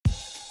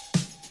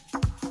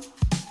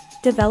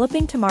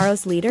Developing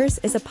Tomorrow's Leaders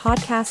is a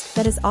podcast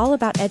that is all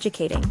about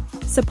educating,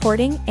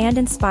 supporting, and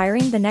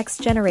inspiring the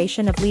next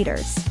generation of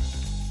leaders.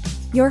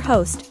 Your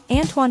host,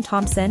 Antoine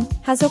Thompson,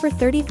 has over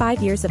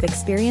 35 years of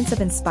experience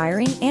of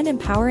inspiring and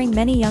empowering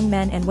many young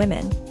men and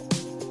women.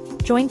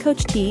 Join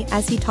Coach T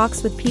as he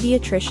talks with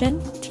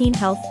pediatrician, teen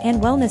health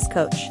and wellness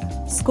coach,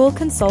 school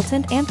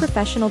consultant and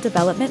professional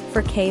development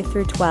for K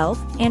through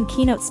 12, and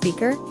keynote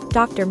speaker,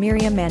 Dr.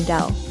 Miriam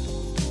Mandel.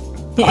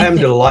 I am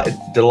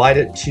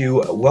delighted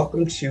to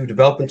welcome to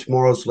Developing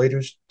Tomorrow's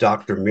Leaders,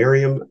 Dr.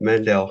 Miriam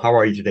Mandel. How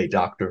are you today,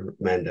 Dr.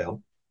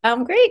 Mandel?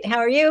 I'm great. How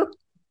are you?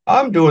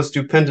 I'm doing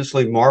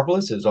stupendously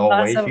marvelous, as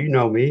always. Awesome. You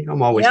know me.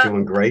 I'm always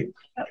doing great.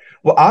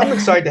 Well, I'm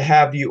excited to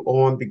have you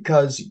on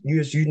because,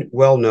 as you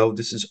well know,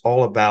 this is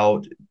all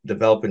about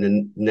developing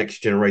the next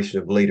generation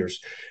of leaders.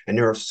 And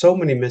there are so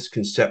many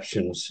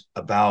misconceptions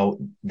about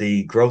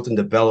the growth and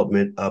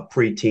development of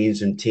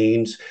preteens and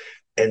teens.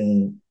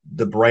 And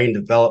the brain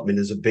development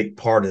is a big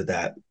part of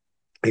that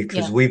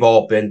because we've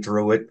all been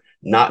through it,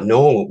 not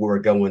knowing what we're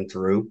going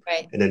through.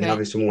 Right, and then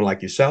having someone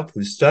like yourself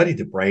who studied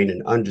the brain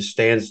and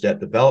understands that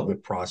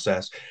development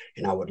process.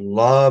 And I would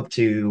love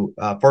to,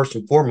 first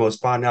and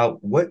foremost, find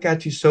out what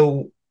got you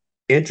so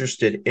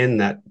interested in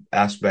that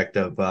aspect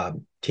of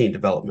teen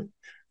development,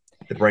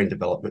 the brain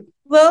development.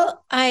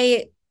 Well,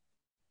 I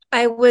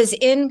was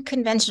in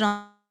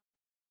conventional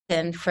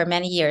for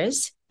many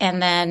years,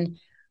 and then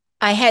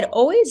I had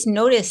always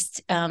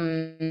noticed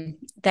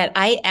that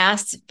I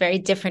asked very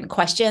different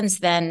questions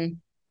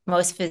than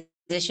most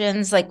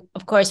physicians. Like,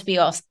 of course, we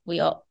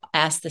all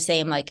ask the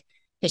same, like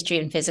history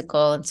and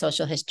physical and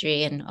social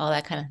history and all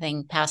that kind of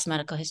thing, past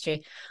medical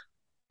history.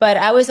 But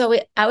I was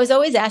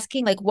always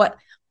asking, like,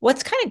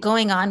 what's kind of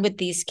going on with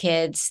these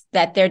kids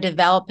that they're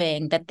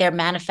developing, that they're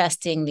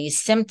manifesting these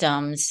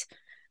symptoms,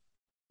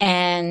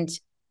 and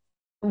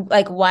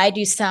like, why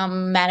do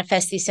some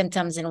manifest these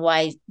symptoms and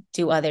why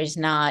do others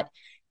not?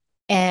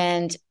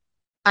 And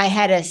I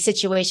had a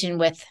situation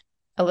with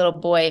a little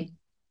boy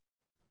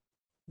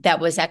that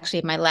was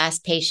actually my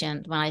last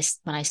patient when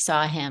I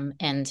saw him,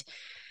 and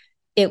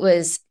it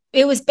was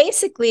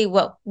basically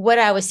what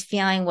I was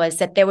feeling was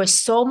that there was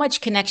so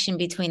much connection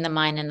between the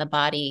mind and the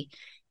body,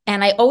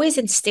 and I always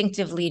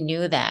instinctively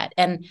knew that.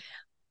 And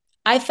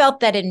I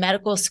felt that in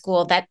medical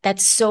school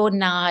that's so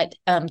not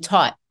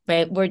taught,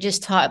 right? We're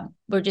just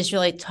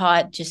really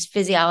taught just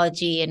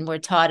physiology, and we're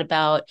taught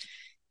about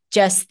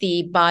just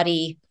the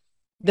body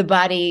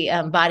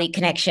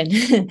connection.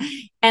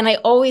 And I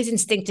always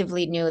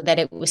instinctively knew that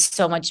it was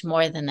so much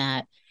more than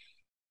that.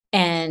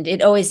 And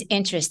it always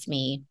interested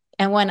me.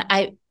 And when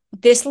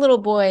this little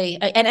boy,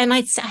 and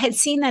I had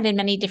seen that in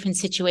many different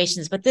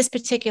situations, but this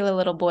particular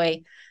little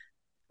boy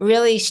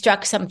really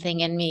struck something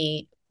in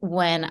me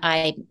when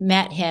I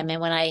met him.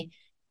 And when I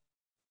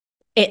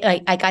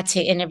got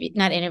to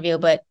not interview,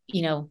 but,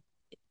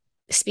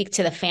 speak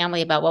to the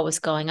family about what was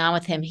going on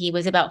with him. He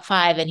was about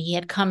 5, and he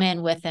had come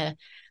in with a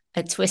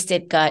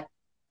twisted gut.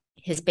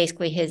 His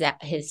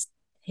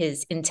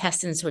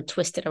intestines were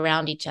twisted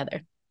around each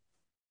other,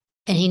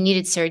 and he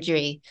needed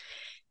surgery.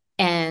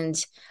 And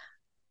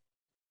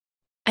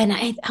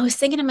I was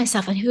thinking to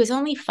myself, and he was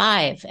only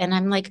 5, and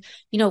I'm like,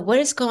 what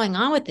is going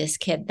on with this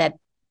kid that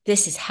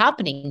this is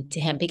happening to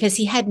him? Because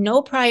he had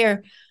no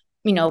prior,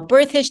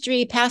 birth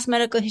history, past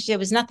medical history. There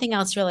was nothing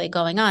else really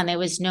going on.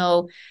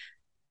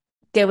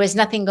 There was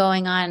nothing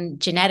going on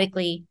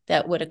genetically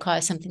that would have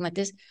caused something like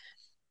this.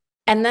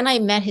 And then I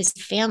met his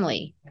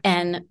family,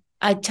 and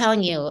I'm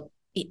telling you,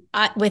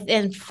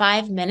 within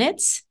 5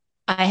 minutes,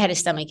 I had a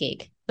stomach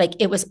ache. Like,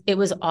 it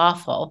was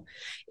awful.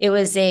 It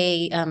was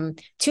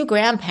two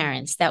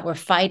grandparents that were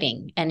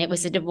fighting, and it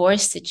was a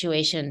divorce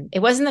situation. It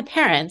wasn't the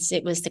parents,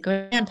 it was the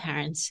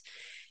grandparents.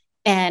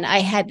 And I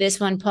had this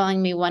one pulling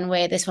me one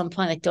way, this one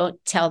pulling, like, don't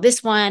tell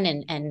this one.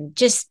 And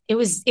just, it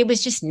was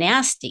just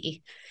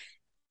nasty.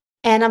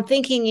 And I'm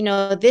thinking,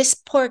 this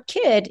poor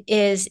kid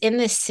is in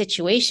this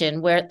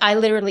situation where I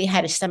literally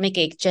had a stomach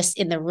ache just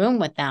in the room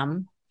with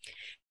them.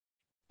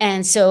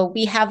 And so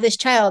we have this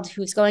child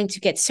who's going to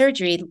get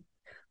surgery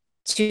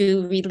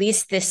to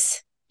release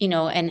this,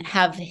 and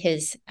have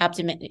his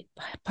abdomen,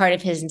 part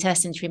of his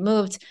intestines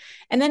removed.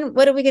 And then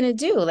what are we going to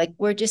do? Like,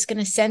 we're just going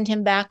to send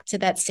him back to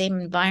that same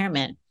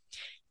environment.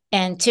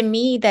 And to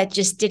me, that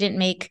just didn't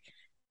make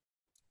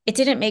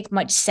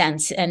much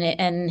sense.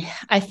 And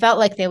I felt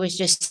like there was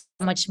just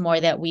so much more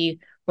that we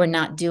were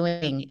not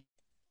doing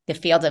the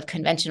field of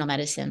conventional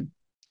medicine.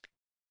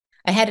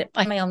 I had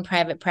my own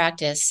private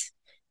practice,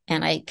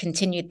 and I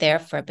continued there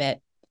for a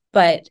bit,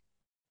 but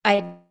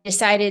I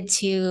decided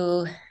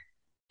to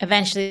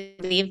eventually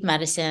leave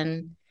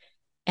medicine,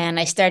 and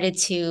I started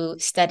to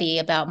study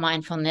about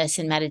mindfulness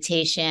and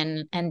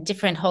meditation and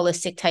different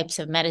holistic types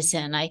of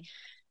medicine.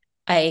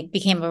 I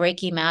became a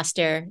Reiki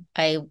master.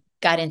 I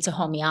got into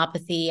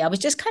homeopathy. I was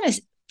just kind of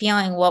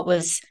feeling what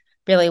was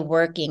really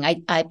working.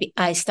 I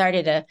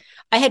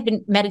had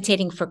been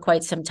meditating for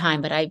quite some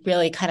time, but I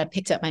really kind of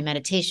picked up my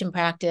meditation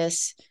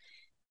practice,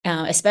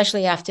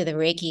 especially after the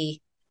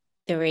Reiki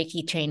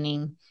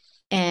training.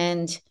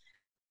 And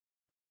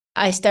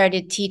I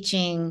started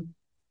teaching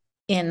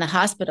in the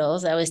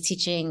hospitals. I was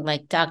teaching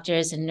like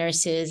doctors and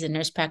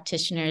nurse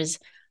practitioners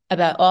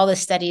about all the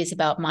studies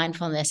about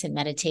mindfulness and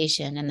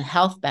meditation and the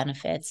health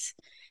benefits,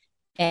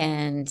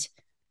 and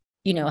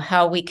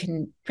how we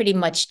can pretty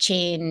much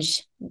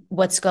change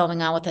what's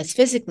going on with us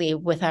physically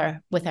with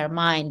our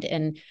mind,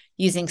 and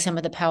using some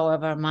of the power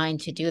of our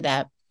mind to do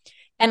that.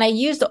 And I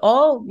used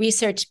all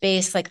research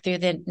based, like through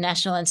the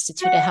National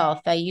Institute of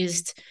Health. I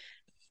used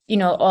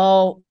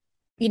all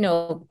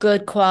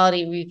good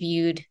quality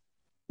reviewed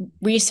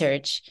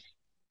research,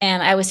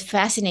 and I was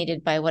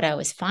fascinated by what I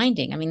was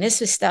finding. I mean, this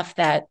was stuff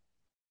that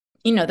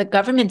the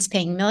government's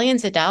paying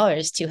millions of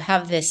dollars to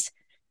have this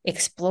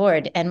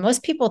explored, and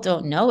most people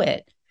don't know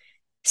it.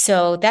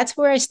 So that's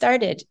where I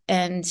started.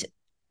 And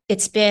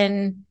it's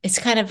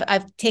kind of,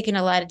 I've taken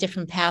a lot of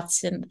different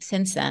paths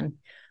since then.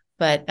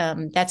 But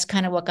that's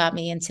kind of what got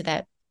me in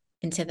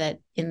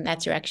that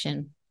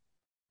direction.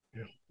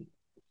 Yeah.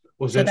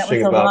 What's So that was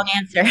interesting a long about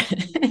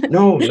answer.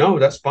 no,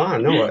 that's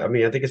fine. No, I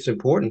mean, I think it's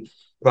important,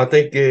 but I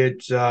think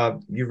it's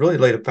you really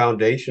laid a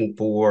foundation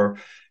for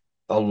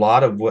a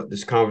lot of what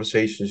this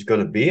conversation is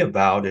going to be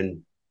about,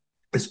 and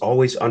it's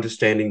always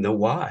understanding the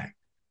why,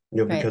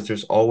 Right. because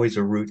there's always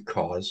a root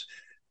cause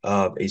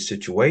of a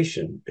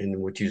situation. And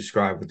what you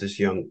described with this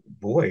young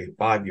boy,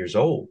 5 years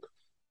old,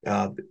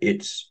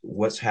 it's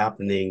what's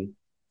happening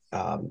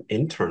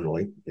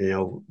internally,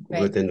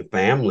 Right. within the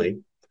family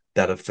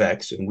that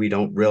affects, and we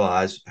don't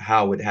realize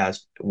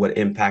what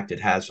impact it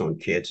has on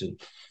kids. And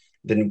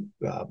then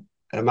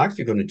I'm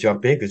actually going to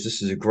jump in because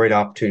this is a great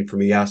opportunity for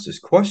me to ask this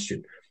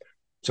question.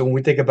 So when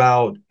we think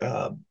about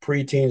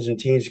preteens and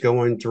teens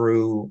going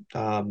through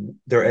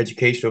their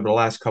education over the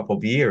last couple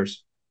of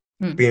years,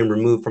 Hmm. being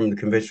removed from the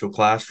conventional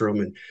classroom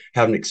and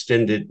having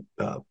extended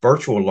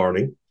virtual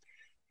learning,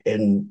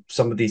 and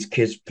some of these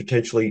kids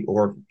potentially,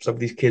 or some of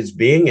these kids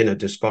being in a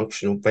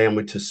dysfunctional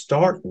family to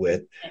start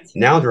with, That's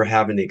now right. they're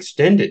having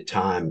extended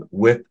time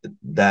with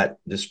that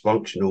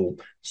dysfunctional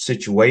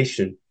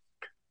situation.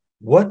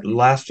 What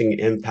lasting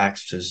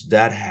impacts does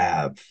that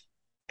have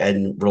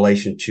in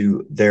relation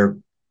to their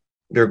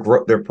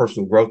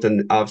personal growth,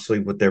 and obviously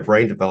with their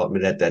brain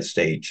development at that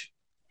stage?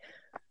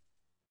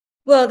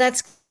 Well,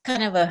 that's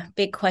kind of a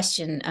big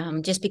question,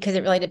 just because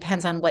it really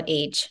depends on what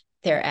age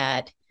they're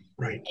at.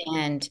 Right.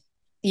 And,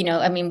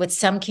 I mean, with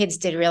some kids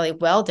did really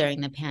well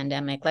during the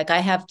pandemic. Like I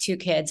have two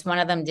kids, one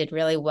of them did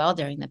really well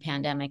during the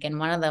pandemic, and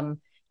one of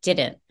them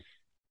didn't.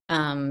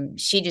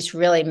 She just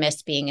really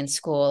missed being in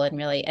school,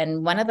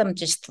 and one of them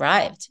just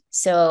thrived.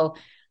 So,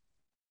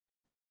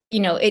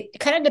 it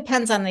kind of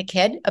depends on the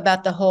kid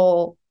about the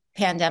whole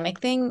pandemic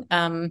thing.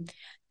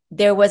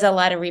 There was a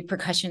lot of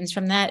repercussions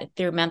from that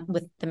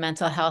with the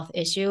mental health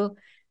issue,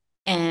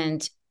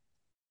 and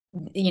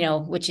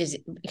which is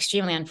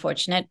extremely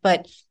unfortunate.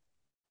 But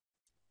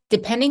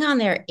depending on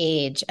their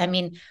age, I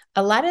mean,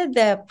 a lot of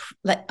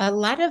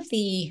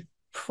the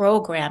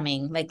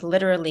programming, like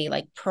literally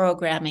like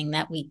programming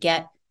that we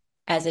get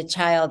as a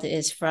child,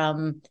 is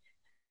from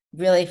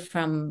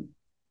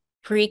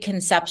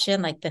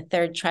preconception, like the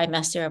third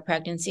trimester of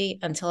pregnancy,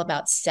 until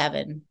about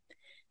 7.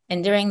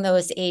 And during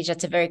those age,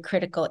 that's a very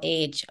critical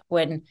age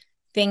when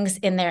things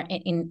in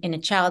a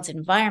child's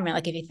environment,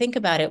 like if you think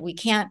about it, we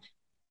can't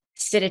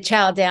sit a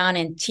child down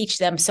and teach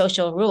them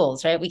social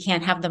rules, right? We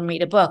can't have them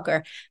read a book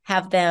or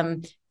have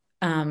them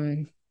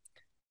um,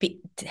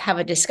 have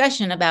a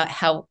discussion about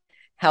how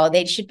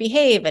they should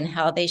behave and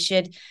how they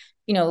should,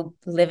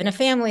 live in a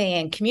family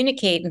and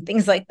communicate and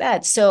things like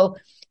that. So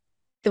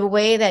the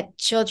way that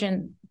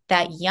children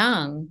that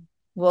young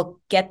will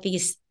get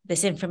this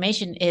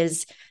information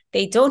is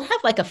they don't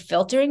have like a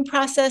filtering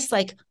process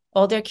like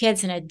older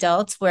kids and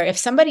adults, where if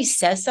somebody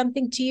says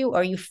something to you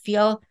or you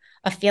feel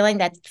a feeling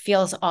that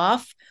feels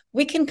off,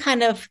 we can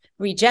kind of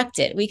reject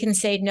it. We can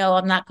say, no,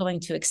 I'm not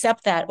going to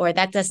accept that, or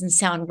that doesn't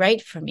sound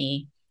right for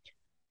me.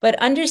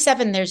 But under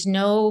 7, there's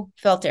no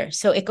filter.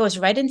 So it goes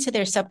right into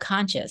their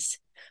subconscious.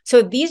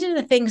 So these are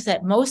the things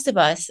that most of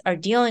us are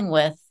dealing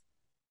with,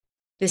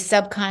 this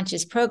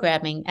subconscious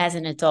programming as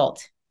an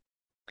adult.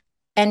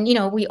 And,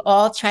 we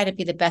all try to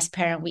be the best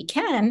parent we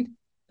can,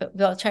 but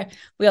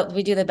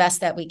we do the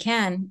best that we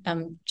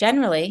can,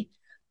 generally.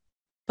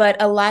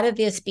 But a lot of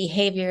these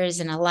behaviors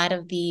and a lot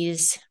of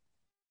these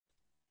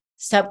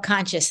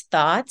subconscious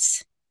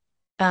thoughts,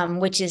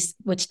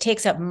 which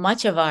takes up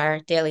much of our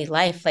daily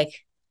life. Like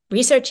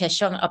research has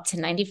shown up to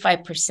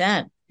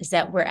 95% is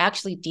that we're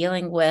actually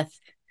dealing with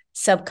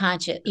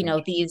subconscious,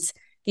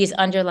 these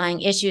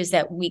underlying issues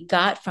that we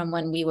got from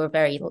when we were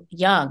very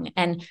young.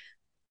 And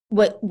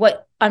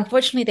what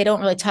unfortunately they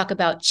don't really talk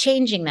about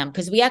changing them,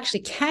 because we actually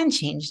can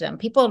change them.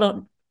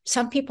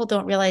 Some people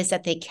don't realize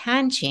that they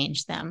can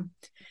change them,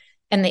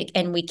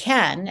 and we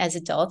can as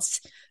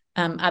adults.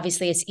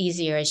 Obviously it's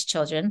easier as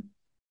children.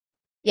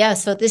 Yeah,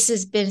 so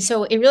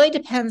it really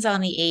depends on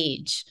the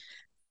age.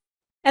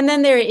 And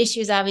then there are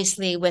issues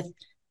obviously with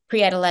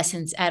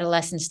pre-adolescents,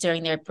 adolescents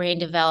during their brain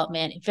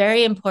development.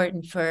 Very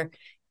important for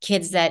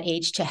kids that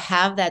age to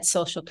have that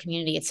social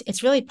community.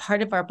 It's really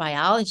part of our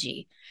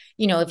biology.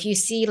 If you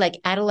see like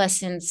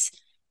adolescents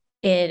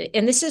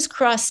and this is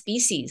cross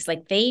species,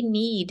 like they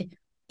need,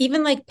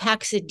 even like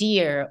packs of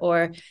deer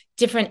or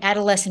different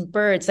adolescent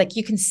birds, like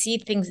you can see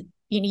things,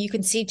 you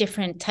can see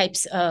different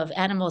types of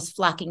animals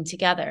flocking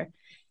together.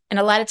 And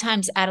a lot of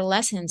times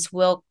adolescents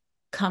will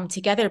come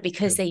together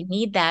because they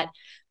need that.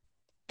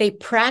 They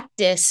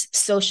practice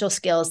social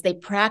skills, they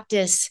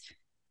practice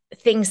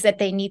things that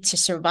they need to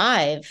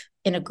survive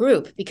in a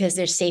group because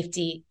there's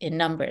safety in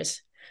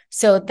numbers.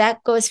 So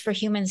that goes for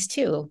humans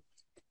too.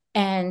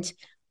 And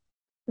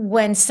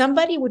when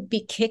somebody would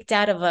be kicked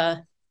out of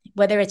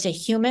whether it's a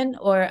human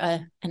or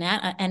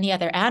any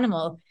other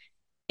animal,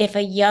 if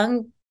a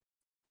young,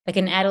 like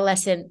an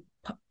adolescent,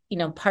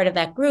 part of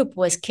that group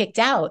was kicked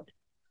out,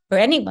 or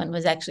anyone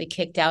was actually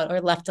kicked out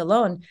or left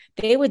alone,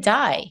 they would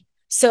die.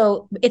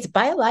 So it's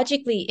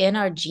biologically in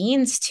our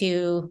genes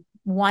to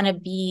want to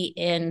be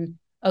in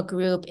a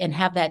group and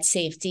have that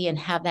safety and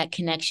have that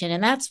connection.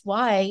 And that's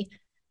why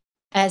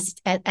as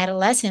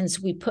adolescents,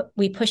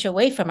 we push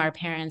away from our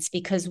parents,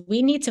 because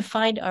we need to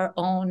find our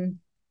own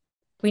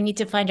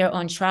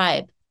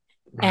tribe.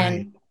 Right.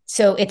 And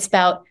so it's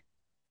about,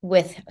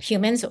 with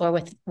humans or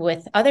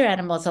with other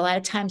animals, a lot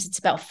of times it's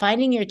about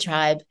finding your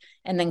tribe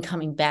and then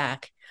coming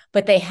back.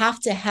 But they have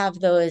to have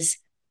those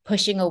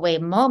pushing away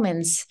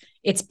moments.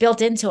 It's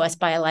built into us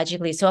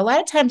biologically. So a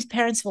lot of times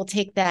parents will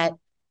take that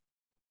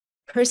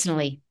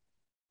personally.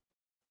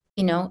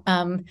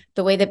 The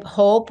way the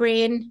whole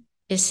brain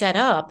is set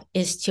up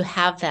is to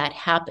have that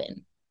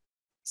happen.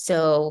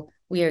 So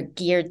we are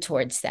geared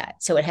towards that.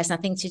 So it has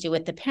nothing to do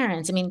with the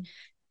parents. I mean,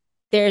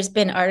 there's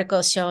been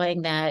articles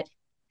showing that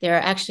there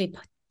are actually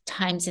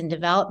times in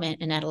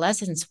development in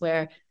adolescence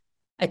where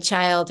a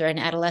child or an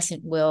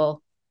adolescent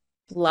will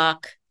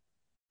block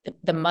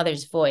the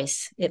mother's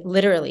voice. It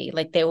literally,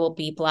 like they will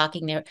be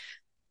blocking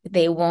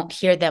they won't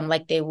hear them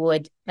like they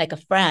would like a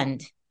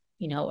friend,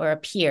 or a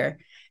peer.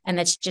 And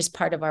that's just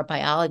part of our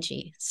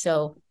biology.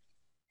 So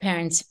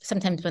parents,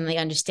 sometimes when they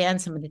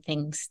understand some of the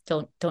things,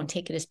 don't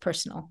take it as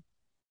personal.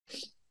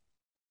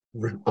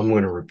 I'm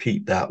going to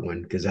repeat that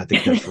one because I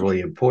think that's really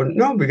important.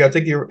 No, because I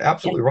think you're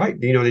absolutely right.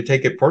 They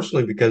take it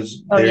personally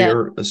because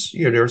they're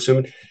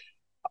assuming.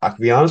 I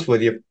can be honest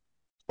with you.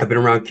 I've been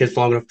around kids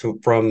long enough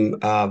from,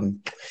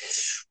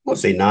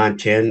 let's say 9,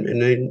 10,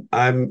 and then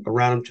I'm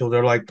around them till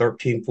they're like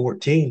 13,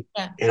 14.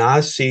 Yeah. And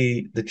I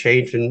see the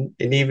change in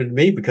even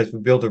me because we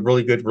built a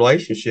really good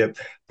relationship.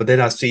 But then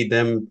I see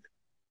them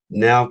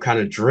now kind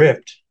of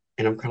drift.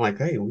 And I'm kind of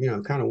like, hey,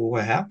 kind of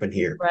what happened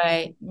here?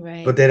 Right.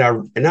 But then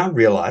I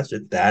realized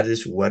that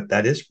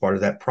is part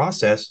of that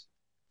process.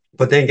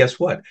 But then guess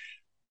what?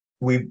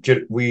 We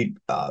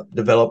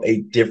develop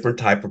a different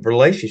type of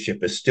relationship.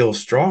 It's still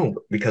strong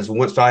because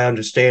once I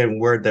understand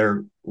where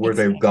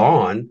they've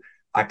gone,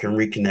 I can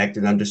reconnect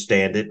and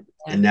understand it.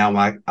 Yeah. And now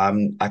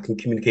I can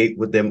communicate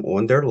with them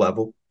on their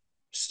level,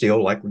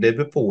 still like we did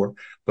before,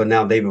 but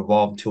now they've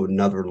evolved to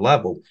another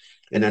level.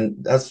 And then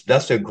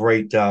that's a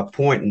great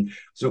point. And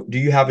so, do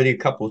you have a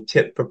couple of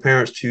tips for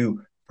parents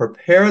to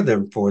prepare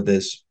them for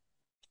this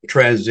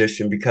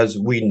transition, because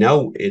we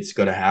know it's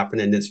going to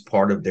happen and it's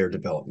part of their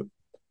development?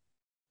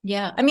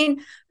 Yeah. I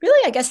mean,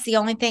 really, I guess the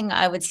only thing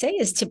I would say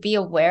is to be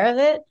aware of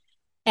it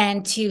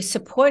and to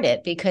support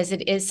it, because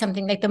it is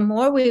something like the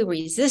more we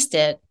resist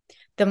it,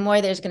 the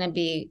more there's going to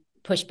be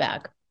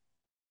pushback.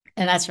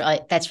 And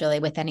that's really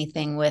with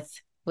anything, with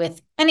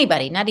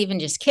anybody, not even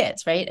just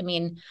kids, right? I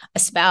mean, a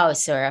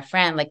spouse or a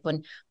friend, like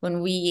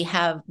when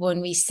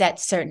we set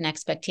certain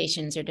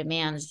expectations or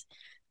demands,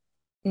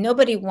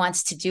 nobody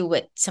wants to do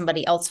what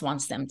somebody else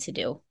wants them to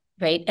do,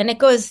 right? And it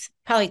goes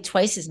probably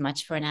twice as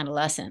much for an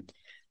adolescent.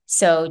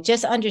 So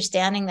just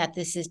understanding that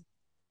this is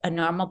a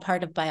normal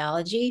part of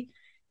biology,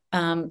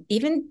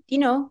 even,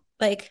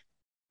 I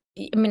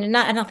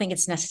don't think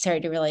it's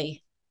necessary to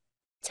really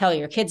tell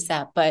your kids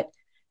that, but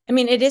I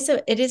mean, it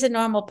is a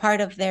normal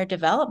part of their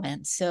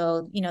development.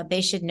 So,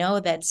 they should know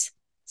that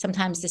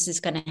sometimes this is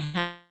going to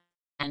happen.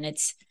 And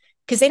it's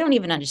because they don't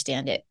even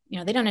understand it.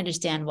 They don't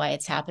understand why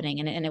it's happening.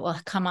 And it will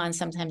come on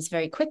sometimes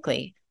very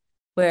quickly,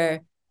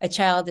 where a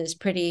child is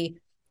pretty,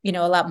 a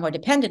lot more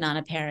dependent on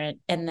a parent.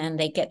 And then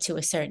they get to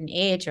a certain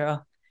age,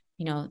 or,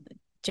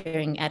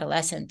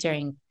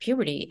 during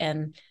puberty,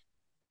 and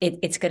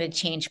it's going to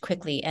change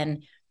quickly.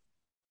 And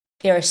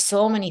there are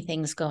so many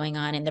things going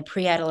on in the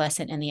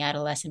pre-adolescent and the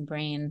adolescent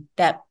brain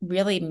that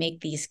really make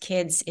these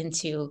kids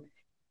into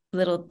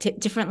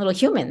different little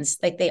humans.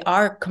 Like they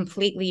are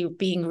completely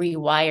being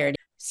rewired.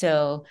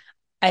 So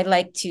I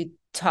like to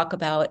talk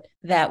about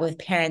that with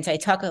parents. I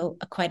talk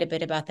quite a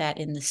bit about that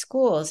in the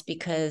schools,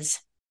 because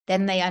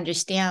then they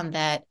understand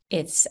that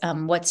it's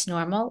what's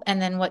normal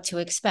and then what to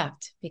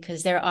expect,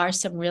 because there are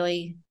some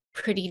really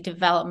pretty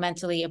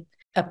developmentally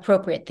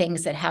appropriate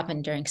things that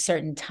happen during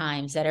certain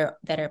times that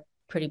are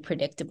pretty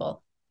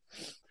predictable.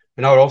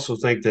 And I would also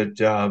think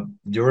that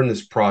during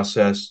this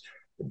process,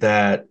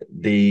 that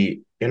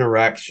the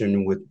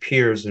interaction with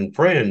peers and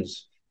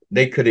friends,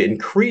 they could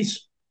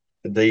increase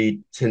the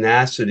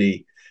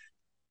tenacity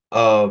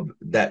of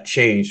that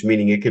change,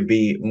 meaning it could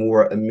be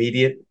more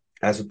immediate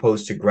as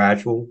opposed to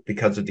gradual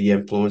because of the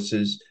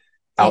influences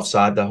Yes.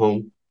 outside the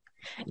home.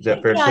 Is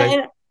that fair to say?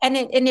 Yeah,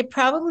 and it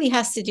probably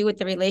has to do with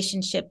the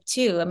relationship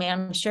too. I mean,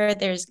 I'm sure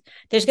there's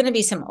going to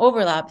be some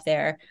overlap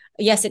there.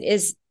 Yes, it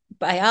is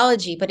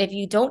biology, but if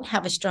you don't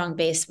have a strong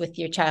base with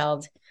your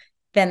child,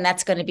 then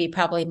that's going to be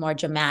probably more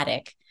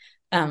dramatic.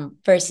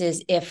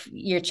 Versus if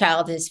your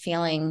child is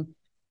feeling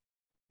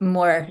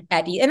more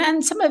at ease,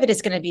 and some of it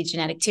is going to be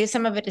genetic too.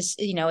 Some of it is,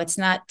 it's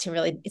not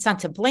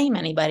to blame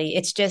anybody.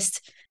 It's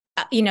just,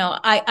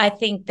 I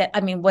think that,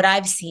 I mean, what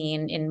I've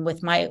seen in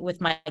with my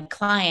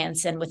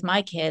clients and with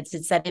my kids,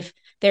 it's that if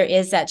there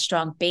is that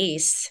strong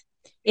base,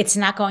 it's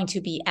not going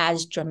to be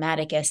as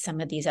dramatic as some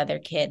of these other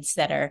kids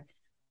that are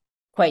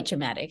quite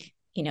dramatic,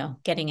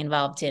 getting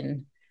involved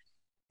in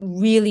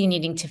really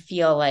needing to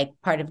feel like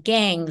part of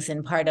gangs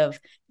and part of,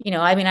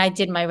 I mean, I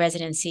did my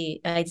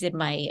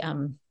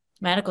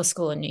medical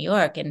school in New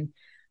York and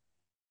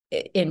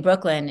in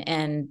Brooklyn,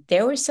 and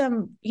there were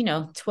some,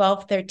 12,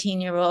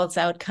 13-year olds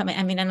out coming.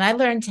 I mean, and I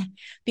learned,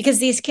 because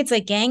these kids,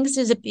 like, gangs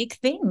is a big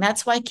thing.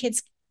 That's why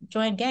kids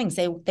join gangs.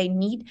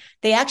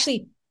 They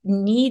actually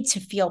need to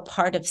feel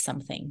part of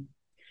something.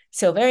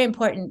 So very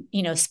important,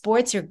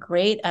 sports are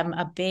great. I'm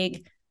a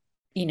big,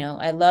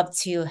 I love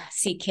to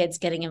see kids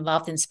getting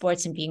involved in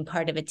sports and being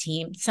part of a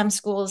team. Some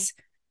schools,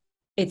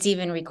 it's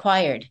even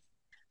required.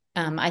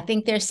 I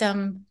think there's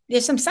some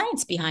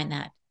science behind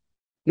that.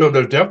 No,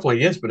 there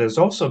definitely is, but there's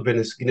also been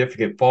a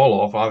significant fall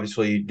off,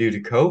 obviously due to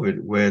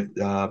COVID, with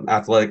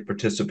athletic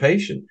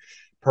participation.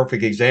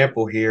 Perfect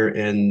example here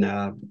in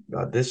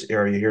this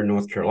area here in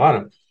North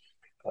Carolina.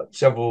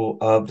 Several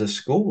of the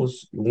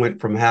schools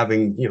went from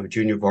having,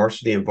 junior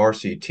varsity and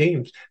varsity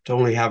teams to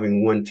only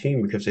having one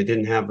team because they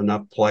didn't have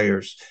enough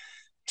players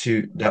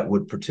that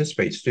would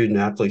participate, student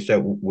athletes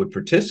that would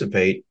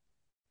participate,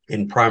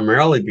 and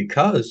primarily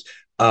because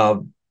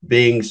of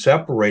being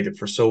separated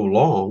for so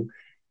long.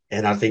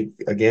 And I think,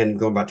 again,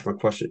 going back to my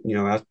question,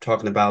 I was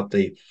talking about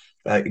the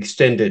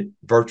extended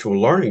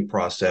virtual learning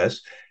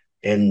process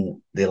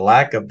and the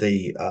lack of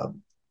the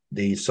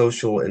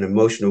social and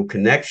emotional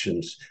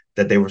connections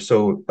that they were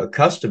so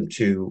accustomed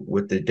to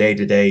with the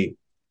day-to-day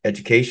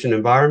education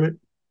environment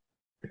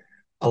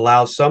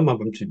allows some of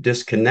them to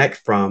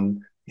disconnect from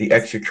the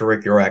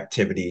extracurricular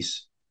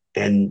activities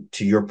and,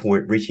 to your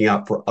point, reaching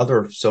out for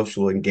other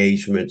social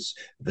engagements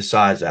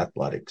besides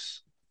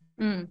athletics.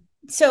 Mm.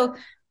 So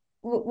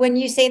when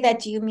you say that,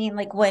 do you mean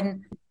like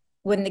when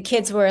the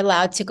kids were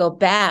allowed to go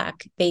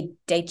back,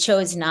 they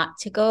chose not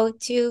to go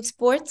to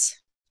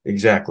sports?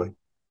 Exactly. Huh.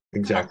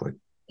 Exactly.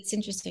 It's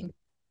interesting.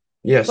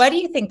 Why Yes. do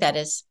you think that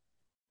is?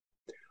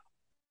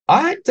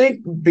 I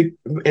think,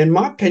 in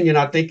my opinion,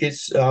 I think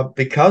it's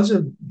because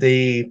of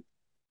the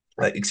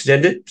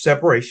extended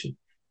separation.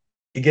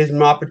 It gives them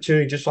an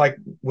opportunity, just like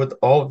with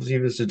all of us,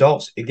 even as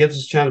adults, it gives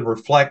us a chance to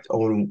reflect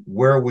on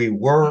where we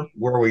were,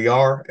 where we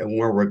are, and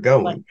where we're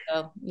going.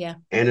 Oh, yeah.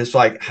 And it's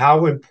like,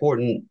 how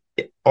important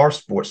are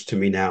sports to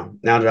me now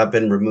that I've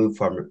been removed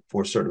from it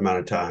for a certain amount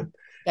of time?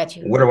 Got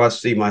you. Where do I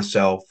see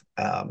myself?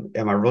 Am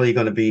I really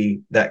going to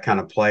be that kind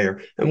of player?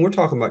 And we're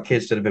talking about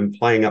kids that have been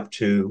playing up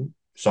to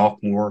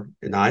sophomore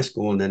in high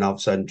school, and then all of a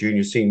sudden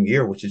junior, senior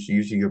year, which is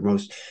usually your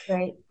most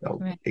Right.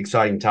 Right.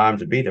 exciting time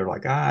to be there.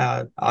 Like,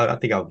 I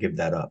think I'll give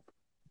that up.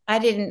 I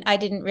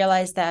didn't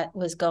realize that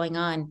was going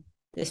on,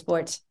 the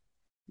sports.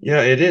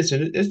 Yeah, it is.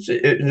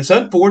 It's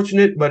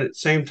unfortunate, but at the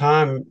same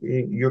time,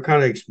 you're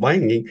kind of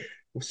explaining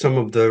some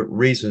of the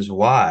reasons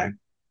why.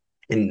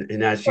 And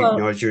as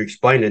Well, as you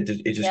explain it,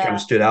 it just kind of yeah.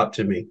 stood out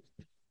to me.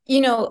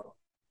 You know,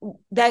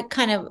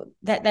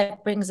 that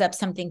brings up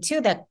something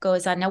too that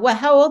goes on. Now,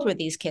 how old were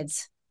these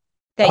kids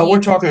that We're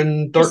you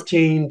talking just,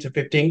 13 to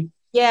 15.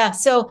 yeah,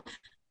 so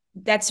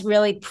that's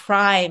really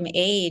prime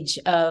age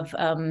of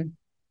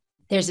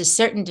there's a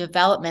certain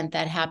development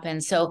that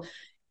happens. So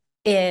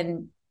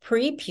in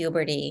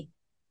pre-puberty,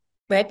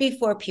 right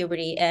before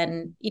puberty,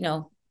 and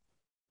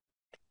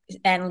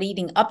and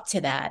leading up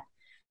to that,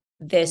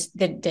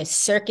 the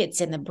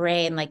circuits in the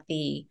brain, like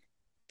the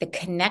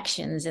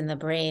connections in the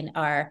brain,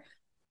 are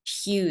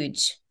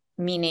huge,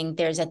 meaning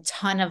there's a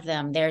ton of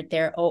them.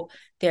 They're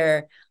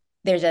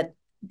there's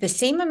the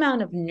same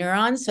amount of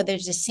neurons, so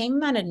there's the same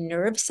amount of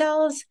nerve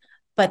cells,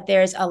 but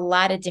there's a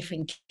lot of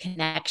different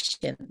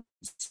connections.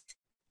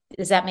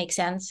 Does that make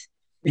sense?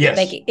 Like,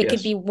 Yes, it could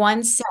yes. be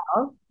one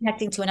cell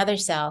connecting to another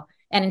cell,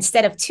 and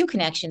instead of two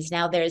connections,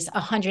 now there's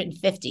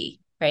 150,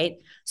 right?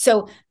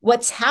 So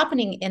what's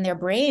happening in their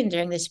brain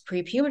during this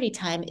pre-puberty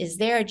time is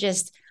they're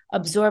just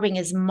absorbing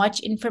as much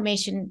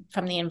information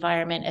from the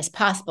environment as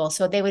possible.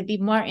 So they would be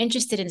more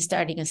interested in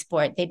starting a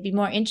sport. They'd be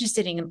more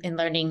interested in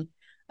learning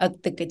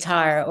the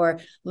guitar or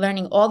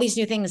learning all these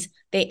new things.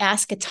 They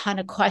ask a ton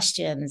of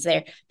questions.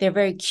 They're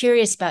very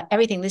curious about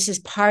everything. This is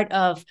part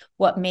of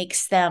what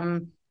makes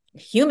them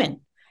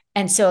human.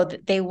 And so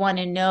they want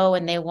to know,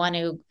 and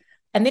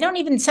and they don't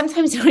even,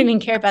 sometimes they don't even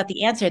care about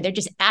the answer. They're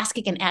just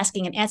asking and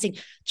asking and asking,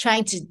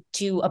 trying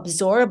to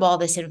absorb all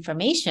this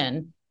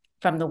information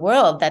from the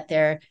world that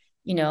they're,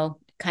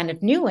 kind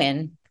of new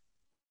in.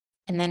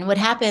 And then what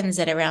happens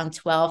at around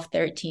 12,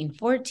 13,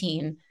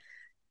 14,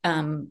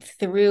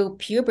 through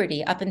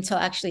puberty up until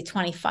actually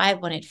 25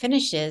 when it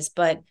finishes.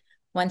 But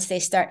once they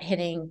start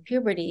hitting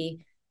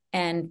puberty,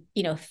 and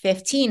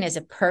 15 is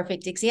a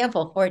perfect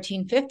example,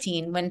 14,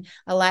 15, when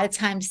a lot of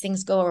times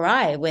things go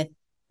awry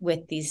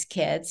with these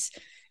kids,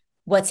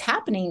 what's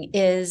happening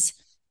is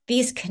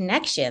these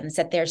connections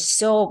that they're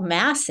so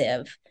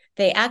massive,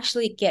 they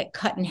actually get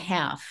cut in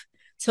half.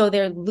 So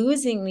they're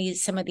losing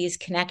some of these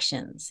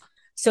connections.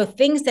 So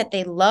things that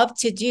they loved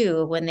to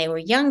do when they were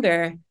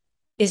younger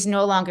is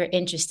no longer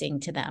interesting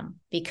to them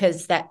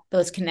because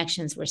those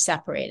connections were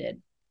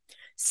separated.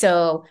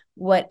 So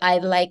what I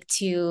like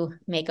to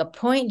make a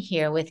point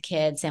here with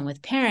kids and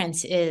with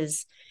parents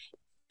is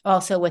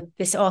also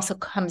this also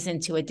comes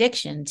into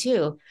addiction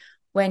too.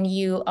 When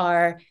you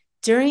are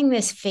during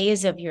this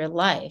phase of your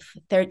life,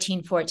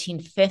 13, 14,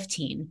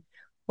 15,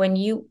 when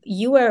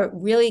you are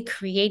really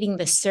creating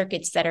the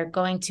circuits that are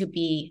going to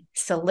be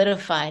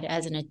solidified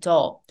as an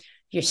adult,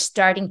 you're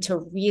starting to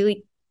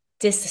really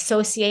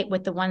disassociate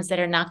with the ones that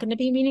are not going to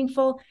be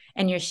meaningful,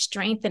 and you're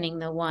strengthening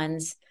the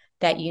ones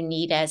that you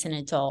need as an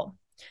adult.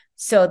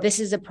 So this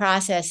is a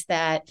process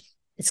that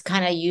it's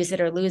kind of use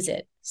it or lose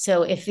it.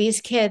 So if these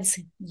kids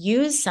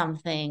use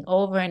something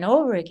over and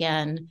over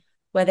again,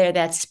 whether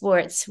that's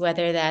sports,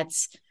 whether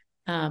that's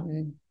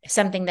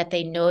something that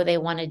they know they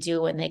want to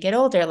do when they get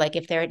older, like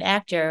if they're an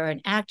actor or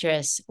an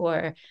actress,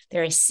 or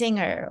they're a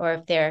singer, or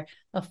if they're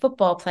a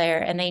football player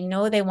and they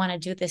know they want to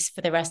do this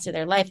for the rest of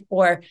their life,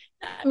 or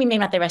maybe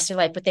not the rest of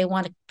their life, but they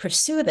want to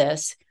pursue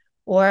this,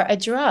 or a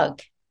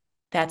drug,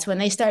 that's when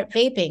they start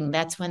vaping.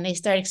 That's when they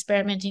start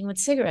experimenting with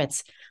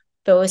cigarettes.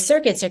 Those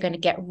circuits are going to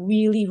get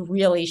really,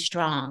 really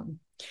strong,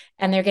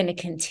 and they're going to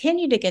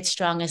continue to get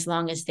strong as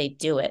long as they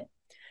do it.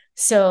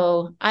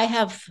 So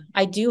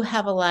I do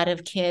have a lot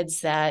of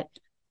kids that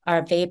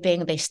are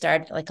vaping. They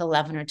start like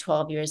 11 or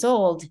 12 years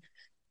old,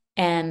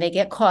 and they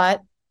get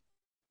caught.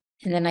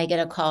 And then I get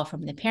a call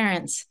from the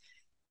parents.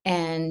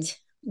 And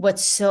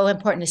what's so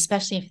important,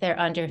 especially if they're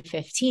under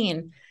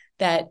 15,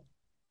 that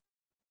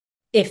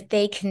if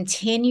they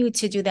continue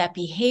to do that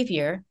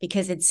behavior,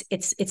 because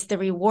it's the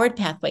reward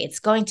pathway, it's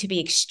going to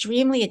be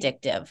extremely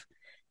addictive.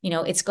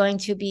 It's going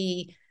to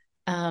be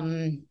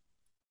every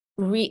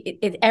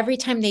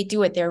time they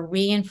do it, they're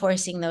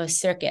reinforcing those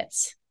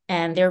circuits,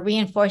 and they're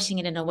reinforcing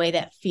it in a way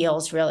that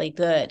feels really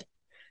good.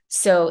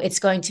 So it's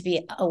going to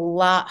be a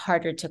lot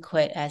harder to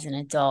quit as an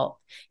adult.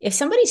 If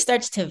somebody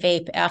starts to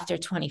vape after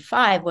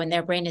 25, when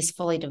their brain is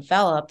fully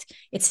developed,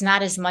 it's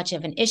not as much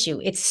of an issue.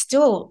 It's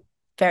still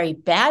very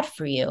bad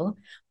for you,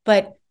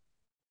 but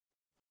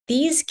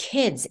these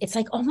kids, it's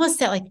like almost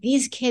that like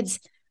these kids,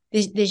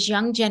 this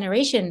young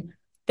generation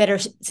that are,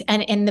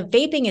 and the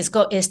vaping is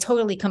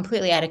totally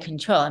completely out of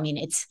control. I mean,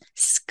 it's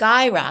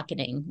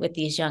skyrocketing with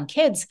these young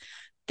kids.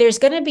 There's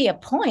going to be a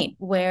point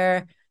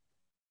where,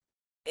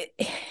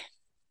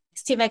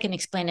 see if I can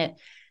explain it.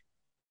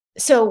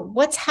 So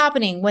what's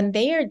happening when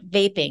they are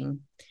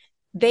vaping?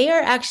 They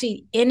are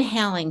actually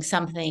inhaling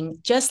something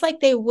just like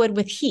they would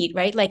with heat,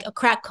 right? Like a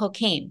crack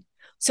cocaine.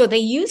 So they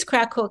use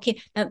crack cocaine.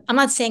 Now, I'm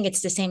not saying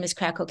it's the same as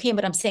crack cocaine,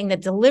 but I'm saying the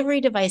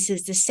delivery device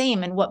is the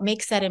same. And what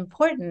makes that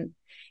important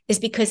is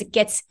because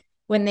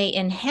when they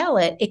inhale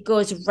it, it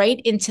goes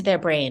right into their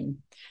brain.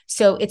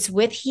 So it's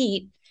with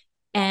heat,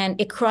 and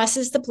it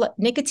crosses the blood.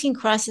 Nicotine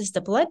crosses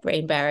the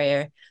blood-brain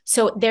barrier.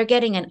 So they're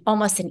getting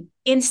almost an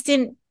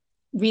instant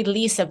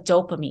release of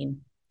dopamine.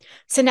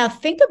 So now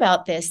think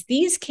about this.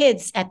 These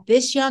kids at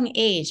this young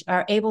age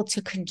are able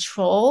to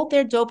control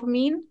their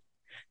dopamine.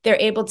 They're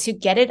able to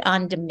get it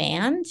on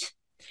demand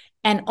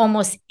and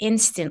almost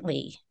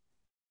instantly.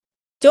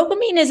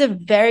 Dopamine is a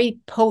very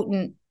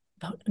potent,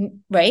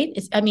 right?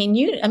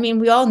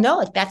 We all know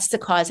like that's the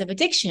cause of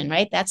addiction,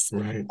 right? That's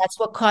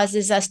what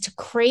causes us to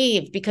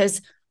crave,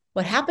 because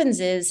what happens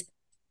is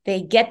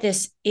they get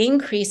this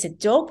increase of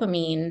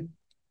dopamine,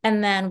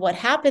 and then what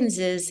happens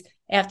is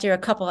after a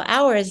couple of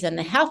hours and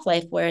the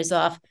half-life wears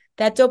off,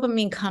 that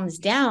dopamine comes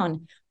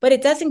down, but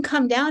it doesn't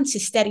come down to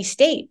steady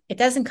state. It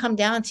doesn't come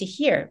down to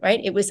here, right?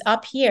 It was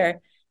up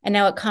here, and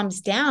now it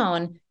comes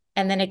down,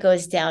 and then it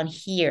goes down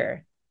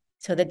here.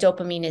 So the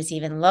dopamine is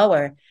even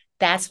lower.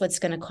 That's what's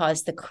going to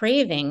cause the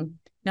craving,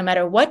 no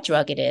matter what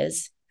drug it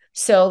is.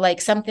 So like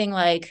something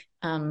like,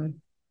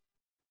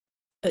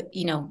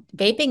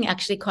 vaping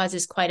actually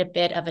causes quite a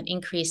bit of an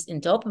increase in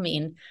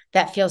dopamine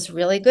that feels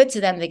really good to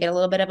them. They get a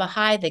little bit of a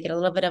high, they get a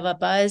little bit of a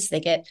buzz, they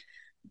get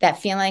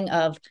that feeling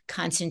of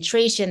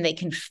concentration, they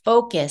can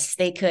focus,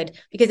 because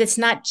it's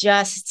not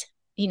just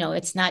the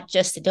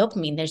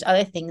dopamine. There's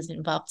other things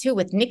involved too.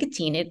 With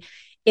nicotine,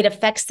 it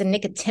affects the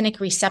nicotinic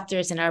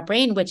receptors in our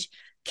brain, which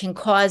can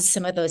cause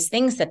some of those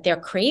things that they're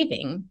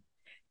craving,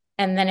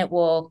 and then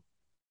they'll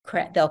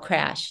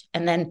crash.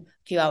 And then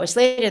a few hours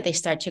later, they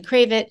start to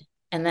crave it,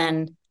 and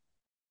then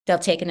they'll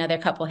take another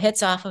couple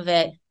hits off of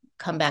it,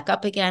 come back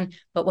up again.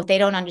 But what they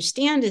don't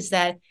understand is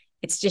that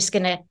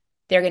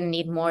they're going to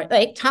need more,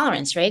 like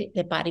tolerance, right?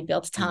 The body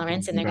builds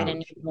tolerance, and they're going to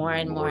need more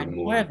and more and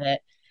more of it.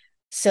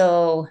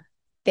 So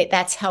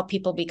that's how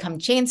people become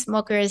chain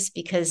smokers,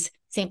 because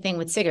same thing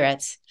with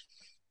cigarettes.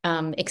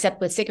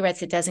 Except with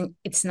cigarettes,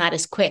 it's not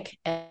as quick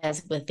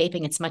as with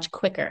vaping. It's much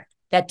quicker.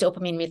 That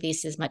dopamine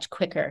release is much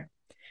quicker.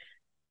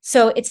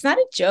 So it's not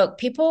a joke.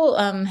 People,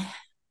 and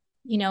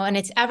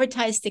it's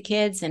advertised to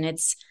kids, and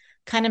it's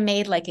kind of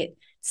made like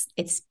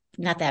it's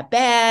not that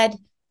bad,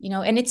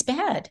 and it's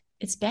bad.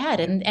 It's bad.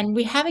 And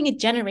we're having a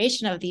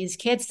generation of these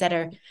kids that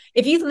are,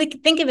 if you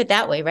think of it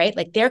that way, right?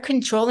 Like they're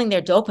controlling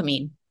their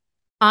dopamine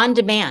on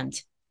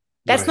demand.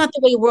 That's not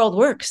the way the world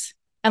works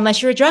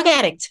unless you're a drug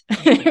addict,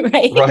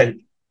 right? Right.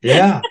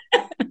 Yeah.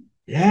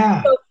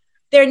 Yeah. So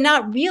they're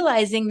not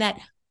realizing that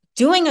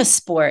doing a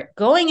sport,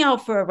 going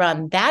out for a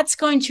run, that's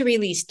going to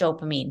release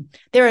dopamine.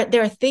 There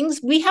are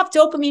things, we have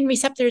dopamine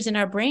receptors in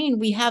our brain.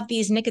 We have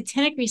these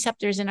nicotinic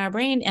receptors in our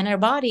brain and our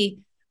body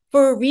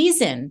for a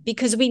reason,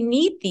 because we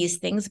need these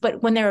things.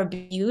 But when they're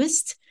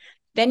abused,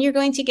 then you're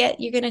going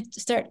to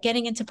start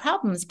getting into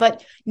problems.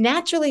 But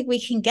naturally, we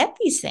can get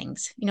these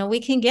things. We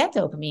can get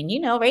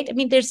dopamine, right? I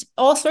mean, there's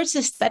all sorts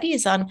of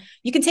studies on,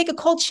 you can take a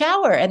cold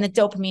shower and the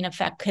dopamine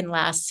effect can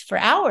last for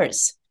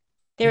hours.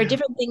 There are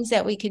different things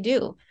that we could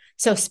do.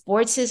 So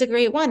sports is a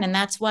great one. And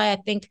that's why I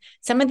think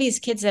some of these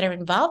kids that are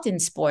involved in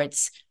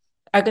sports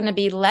are going to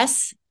be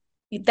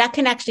that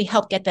can actually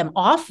help get them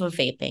off of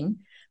vaping,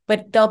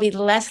 but they'll be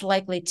less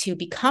likely to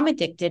become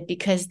addicted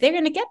because they're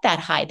going to get that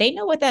high. They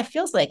know what that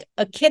feels like.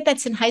 A kid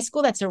that's in high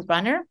school that's a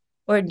runner,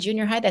 or in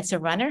junior high that's a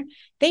runner,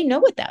 they know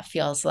what that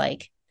feels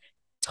like.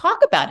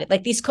 Talk about it.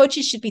 Like these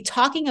coaches should be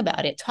talking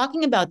about it,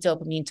 talking about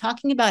dopamine,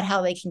 talking about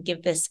how they can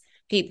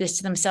feed this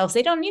to themselves.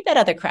 They don't need that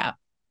other crap,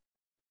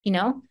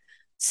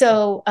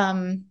 So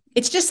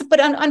it's just, but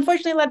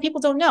unfortunately, a lot of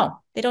people don't know.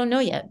 They don't know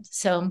yet.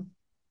 So.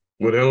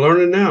 Well, they're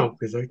learning now,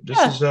 because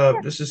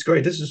this is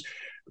great. This is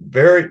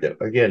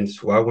again,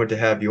 it's why I want to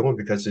have you on,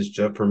 because it's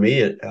just, for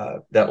me,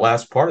 that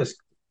last part is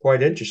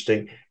quite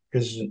interesting,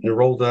 because in the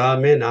role that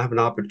I'm in, I have an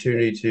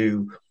opportunity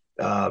to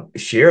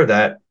share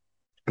that,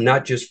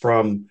 not just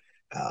from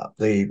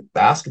the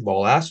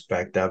basketball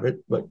aspect of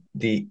it, but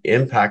the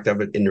impact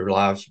of it in their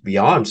lives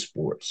beyond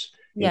sports,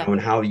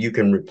 and how you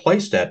can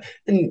replace that.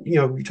 And,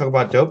 you talk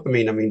about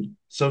dopamine. I mean,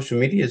 social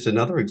media is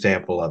another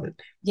example of it.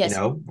 Yes.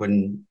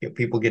 When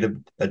people get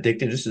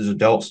addicted, this is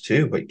adults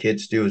too, but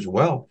kids do as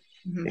well.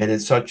 Mm-hmm. And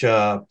it's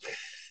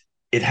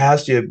it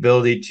has the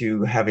ability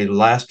to have a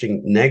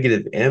lasting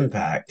negative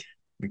impact,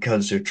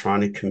 because they're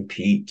trying to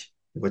compete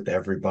with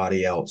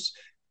everybody else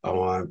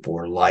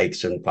for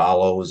likes and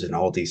follows and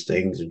all these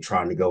things, and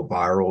trying to go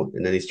viral.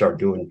 And then they start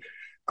doing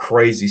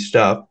crazy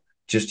stuff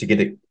just to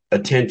get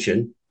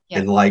attention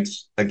and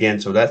likes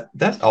again. So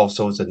that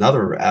also is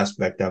another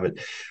aspect of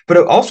it. But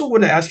I also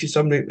want to ask you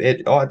something.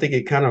 I think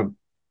it kind of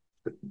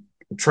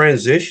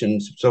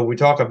transitions. So we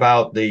talk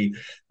about the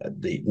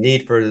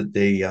need for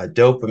the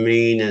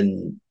dopamine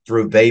and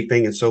through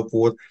vaping and so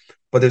forth.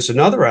 But there's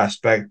another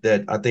aspect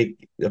that I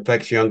think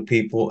affects young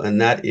people, and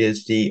that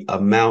is the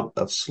amount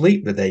of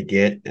sleep that they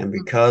get. And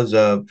because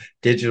of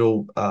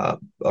digital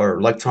or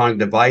electronic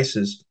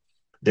devices,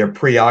 they're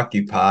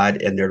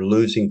preoccupied and they're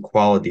losing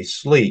quality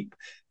sleep.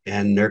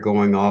 And they're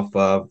going off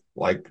of,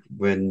 like,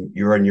 when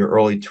you're in your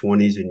early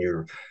 20s and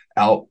you're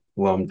out.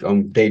 Well,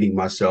 I'm dating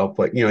myself,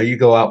 but you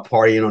go out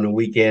partying on the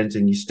weekends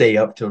and you stay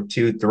up till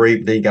 2, 3,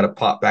 but then you got to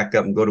pop back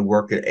up and go to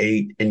work at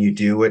 8, and you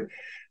do it.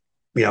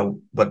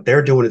 But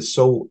they're doing it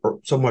so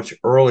much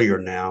earlier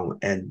now,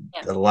 and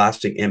the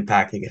lasting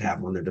impact it can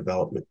have on their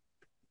development.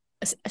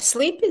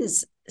 Sleep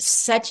is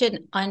such an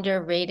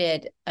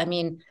underrated. I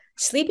mean,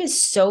 sleep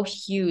is so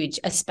huge,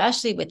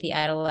 especially with the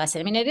adolescent.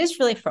 I mean, it is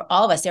really for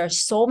all of us. There are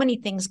so many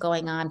things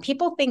going on.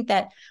 People think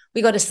that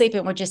we go to sleep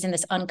and we're just in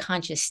this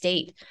unconscious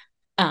state.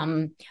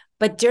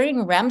 But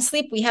during REM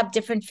sleep, we have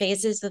different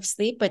phases of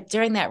sleep. But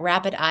during that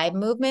rapid eye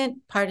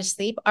movement part of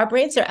sleep, our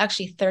brains are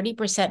actually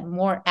 30%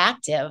 more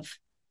active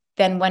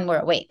than when we're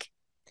awake.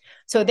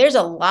 So there's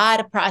a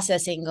lot of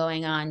processing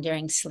going on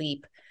during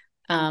sleep.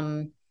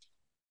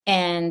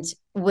 And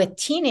with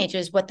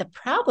teenagers, what the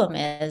problem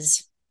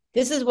is,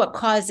 this is what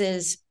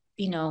causes,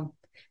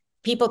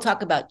 people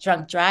talk about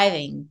drunk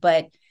driving,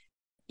 but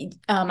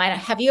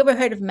have you ever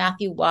heard of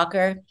Matthew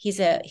Walker? He's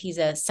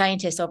a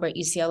scientist over at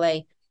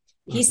UCLA.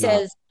 He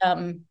says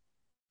the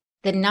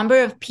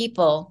number of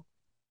people,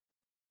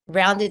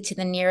 rounded to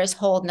the nearest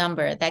whole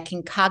number, that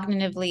can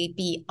cognitively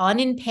be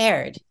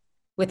unimpaired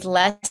with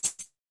less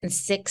than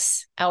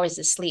 6 hours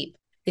of sleep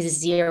is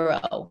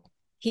 0.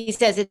 He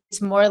says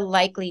it's more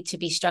likely to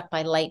be struck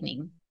by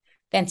lightning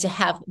than to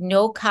have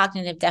no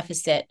cognitive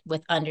deficit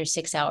with under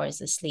 6 hours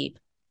of sleep.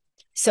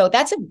 So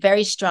that's a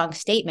very strong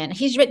statement.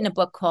 He's written a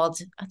book called,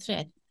 I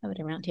have it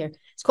around here.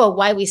 It's called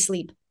Why We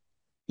Sleep.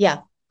 Yeah,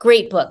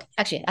 great book.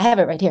 Actually, I have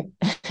it right here.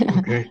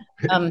 Okay.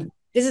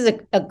 This is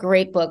a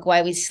great book,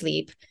 Why We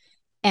Sleep.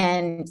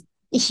 And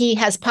he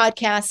has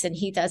podcasts and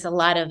he does a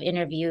lot of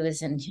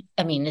interviews. And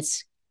I mean,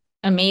 it's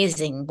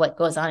amazing what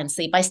goes on in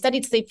sleep. I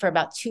studied sleep for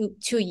about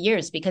two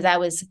years because I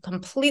was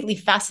completely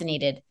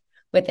fascinated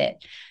with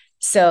it.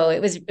 So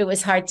it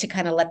was hard to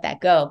kind of let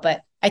that go.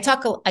 But I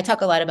talk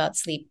a lot about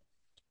sleep.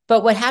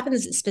 But what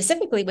happens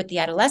specifically with the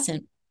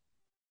adolescent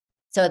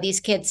So these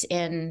kids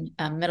in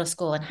middle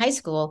school and high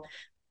school,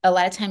 a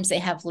lot of times they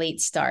have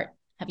late start.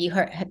 Have you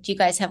heard? Do you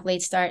guys have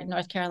late start in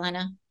North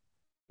Carolina?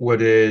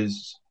 What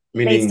is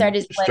Late start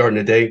meaning is starting when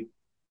the day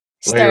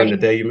later in the starting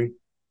day, you mean?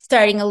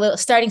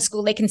 starting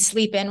school. They can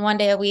sleep in 1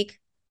 day a week.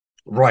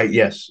 Right.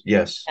 Yes.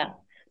 Yes. Yeah.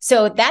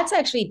 So that's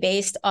actually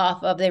based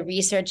off of the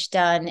research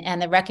done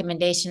and the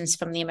recommendations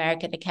from the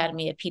American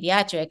Academy of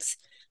Pediatrics,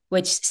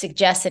 which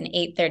suggests an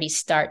 8:30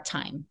 start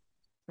time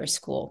for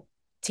school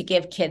to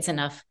give kids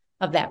enough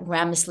of that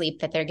REM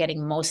sleep that they're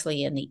getting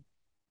mostly in the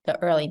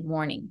early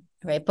morning,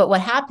 right? But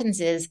what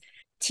happens is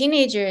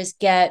teenagers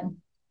get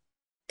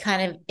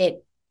kind of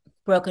it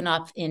broken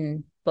off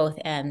in both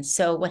ends.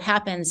 So what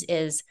happens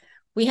is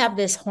we have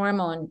this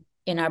hormone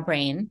in our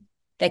brain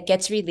that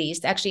gets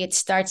released. Actually, it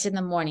starts in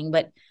the morning,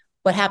 but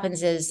what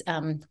happens is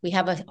we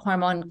have a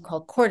hormone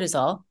called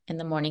cortisol in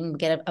the morning. We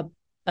get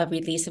a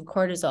release of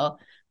cortisol,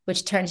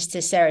 which turns to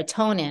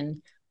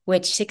serotonin,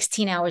 which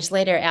 16 hours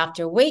later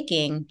after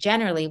waking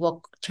generally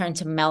will turn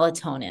to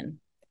melatonin,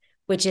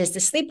 which is the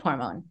sleep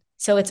hormone.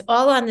 So it's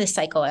all on this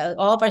cycle.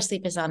 All of our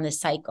sleep is on this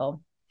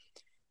cycle.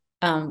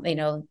 All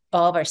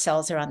of our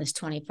cells are on this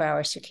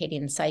 24-hour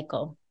circadian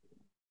cycle.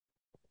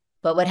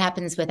 But what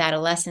happens with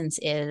adolescents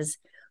is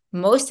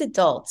most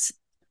adults,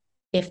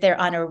 if they're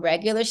on a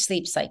regular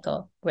sleep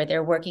cycle where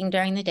they're working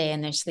during the day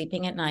and they're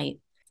sleeping at night,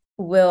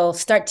 will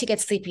start to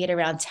get sleepy at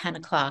around 10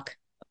 o'clock,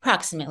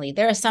 approximately.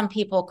 There are some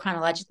people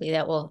chronologically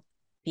that will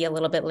be a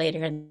little bit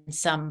later and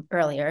some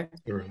earlier.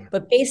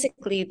 But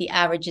basically the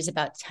average is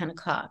about 10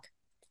 o'clock.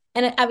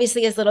 And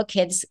obviously, as little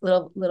kids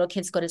go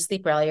to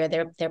sleep earlier,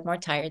 they're more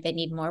tired, they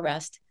need more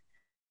rest.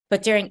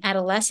 But during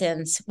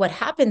adolescence, what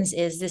happens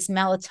is this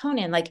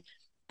melatonin,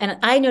 and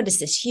I noticed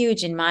this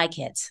huge in my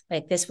kids.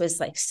 Like this was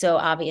like so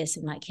obvious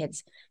in my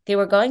kids. They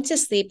were going to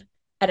sleep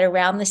at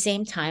around the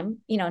same time,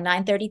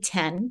 9:30,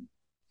 10.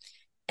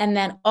 And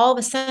then all of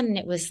a sudden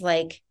it was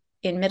like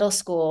in middle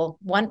school,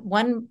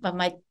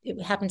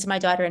 it happened to my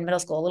daughter in middle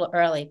school a little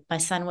early. My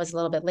son was a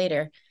little bit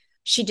later.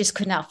 She just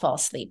could not fall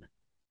asleep.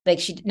 Like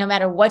no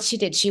matter what she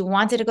did, she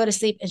wanted to go to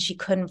sleep and she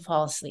couldn't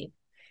fall asleep.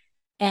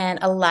 And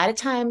a lot of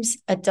times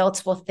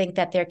adults will think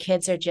that their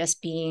kids are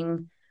just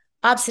being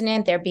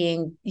obstinate. They're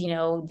being,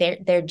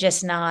 they're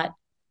just not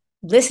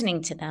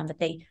listening to them,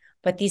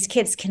 but these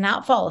kids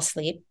cannot fall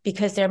asleep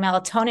because their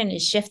melatonin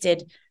is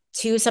shifted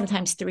to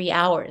sometimes 3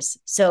 hours.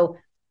 So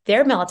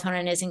their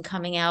melatonin isn't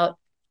coming out,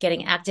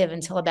 getting active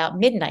until about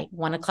midnight,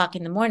 1 o'clock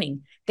in the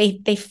morning.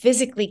 They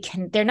physically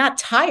they're not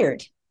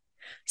tired.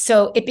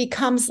 So it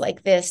becomes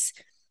like this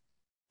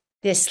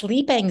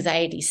sleep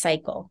anxiety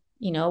cycle,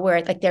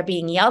 where like they're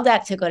being yelled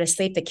at to go to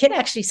sleep. The kid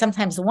actually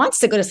sometimes wants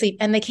to go to sleep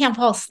and they can't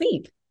fall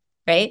asleep,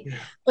 right? Yeah.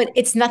 But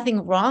it's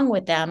nothing wrong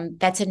with them.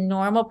 That's a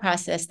normal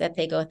process that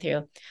they go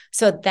through.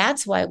 So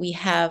that's why we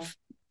have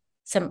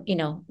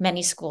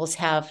many schools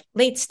have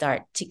late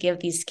start to give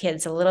these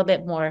kids a little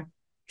bit more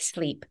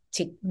sleep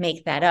to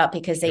make that up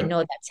because they know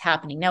that's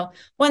happening. Now,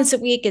 once a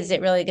week, is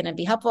it really going to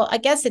be helpful? I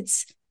guess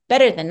it's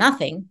better than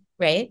nothing,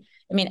 right?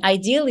 I mean,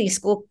 ideally,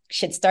 school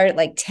should start at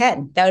like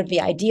 10. That would be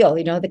ideal.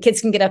 The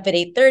kids can get up at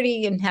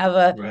 8:30 and have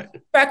a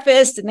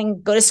breakfast and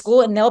then go to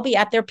school and they'll be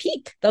at their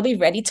peak. They'll be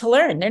ready to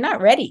learn. They're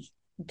not ready.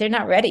 They're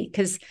not ready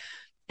because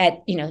at,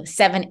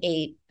 7,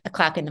 8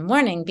 o'clock in the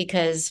morning,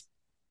 because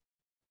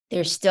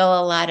there's still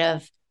a lot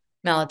of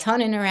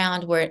melatonin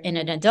around, where in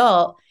an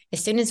adult,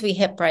 as soon as we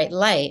hit bright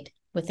light,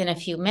 within a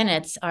few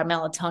minutes, our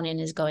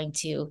melatonin is going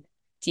to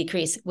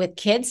decrease. With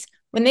kids,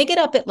 when they get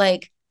up at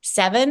like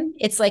 7,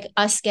 it's like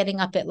us getting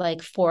up at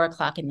like 4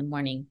 o'clock in the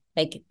morning.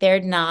 Like they're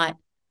not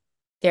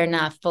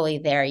fully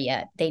there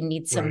yet. They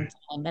need some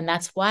time. And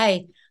that's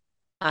why,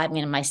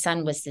 my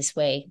son was this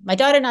way. My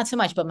daughter, not so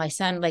much, but my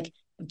son, like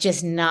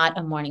just not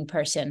a morning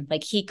person.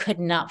 Like he could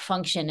not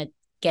function at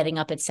getting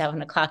up at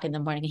 7 o'clock in the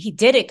morning. He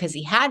did it because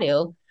he had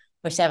to,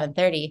 or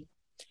 7:30.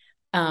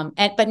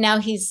 But now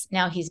he's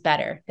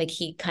better. Like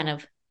he kind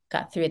of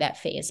got through that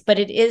phase, but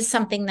it is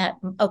something that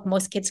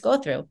most kids go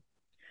through.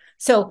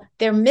 So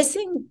they're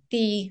missing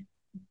the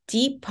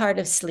deep part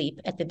of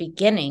sleep at the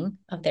beginning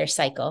of their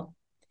cycle.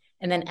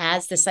 And then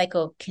as the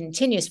cycle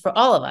continues for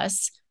all of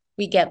us,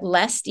 we get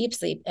less deep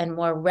sleep and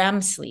more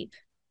REM sleep.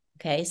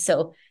 Okay.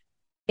 So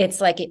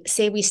it's like,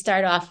 say we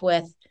start off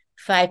with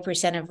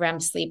 5% of REM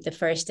sleep the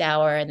first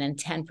hour and then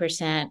 10%,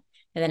 and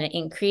then it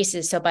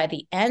increases. So by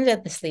the end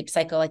of the sleep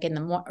cycle, like in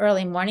the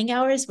early morning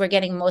hours, we're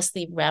getting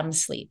mostly REM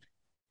sleep.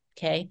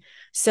 Okay.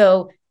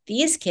 So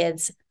these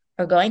kids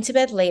are going to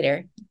bed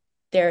later.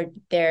 Their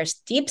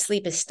deep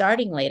sleep is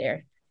starting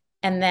later.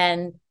 And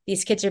then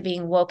these kids are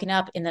being woken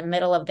up in the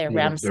middle of their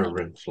REM sleep. Their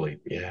REM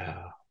sleep.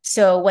 Yeah.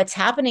 So what's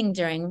happening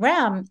during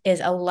REM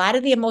is a lot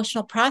of the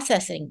emotional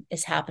processing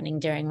is happening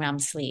during REM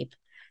sleep.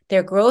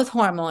 Their growth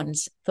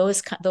hormones,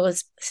 those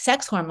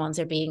sex hormones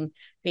are being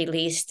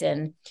released,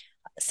 and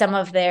some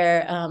of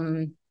their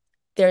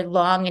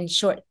long and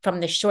short, from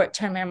the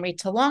short-term memory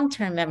to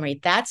long-term memory,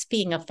 that's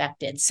being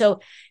affected.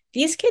 So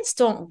these kids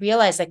don't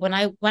realize, like when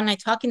I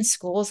talk in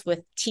schools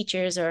with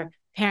teachers or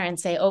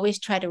parents, I always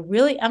try to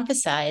really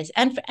emphasize,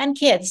 and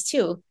kids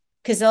too,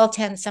 because they'll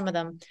attend some of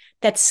them,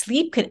 that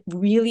sleep could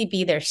really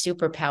be their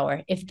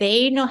superpower. If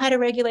they know how to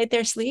regulate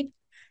their sleep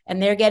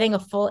and they're getting a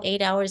full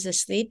 8 hours of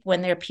sleep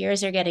when their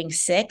peers are getting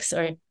 6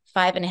 or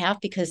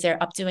 5.5 because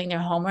they're up doing their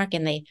homework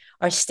and they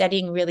are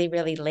studying really,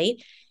 really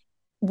late.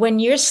 When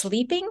you're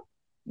sleeping,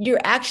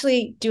 you're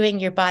actually doing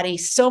your body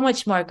so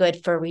much more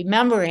good for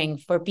remembering,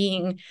 for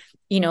being,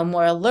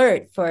 more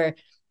alert, for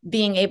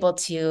being able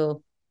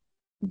to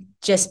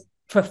just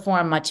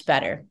perform much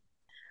better.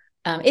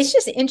 It's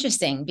just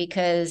interesting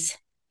because,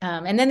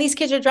 and then these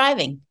kids are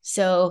driving.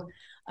 So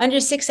under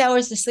 6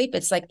 hours of sleep,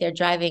 it's like they're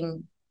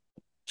driving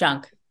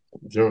drunk.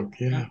 Drunk,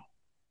 yeah.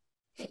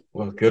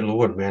 Well, good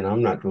Lord, man,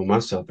 I'm not doing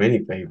myself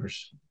any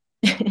favors.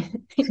 No.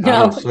 I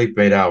don't sleep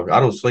 8 hours.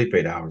 I don't sleep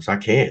 8 hours. I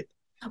can't.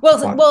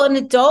 Well, an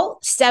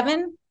adult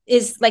 7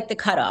 is like the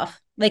cutoff.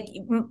 Like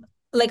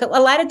a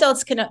lot of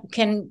adults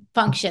can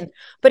function,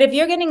 but if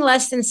you're getting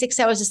less than 6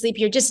 hours of sleep,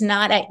 you're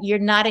not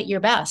at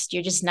your best.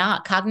 You're just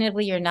not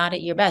cognitively. You're not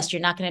at your best.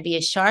 You're not going to be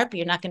as sharp.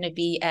 You're not going to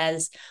be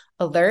as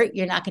alert.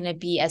 You're not going to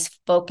be as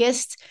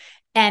focused.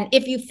 And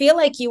if you feel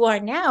like you are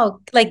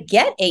now, like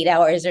get 8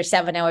 hours or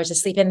 7 hours of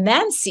sleep, and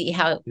then see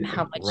how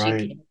much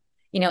right. you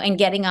can, and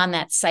getting on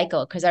that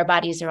cycle, because our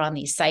bodies are on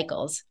these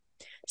cycles.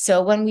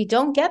 So when we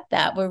don't get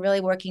that, we're really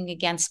working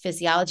against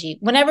physiology.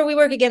 Whenever we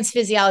work against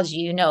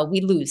physiology,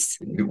 we lose.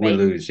 We right?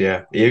 lose,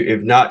 yeah.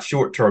 If not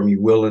short term, you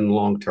will in the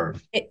long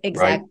term. Exactly.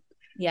 Right?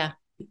 Yeah.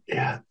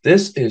 Yeah.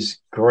 This is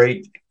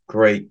great,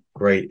 great,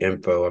 great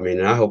info. I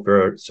mean, I hope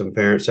there are some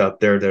parents out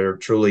there that are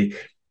truly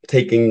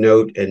taking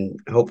note, and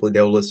hopefully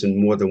they'll listen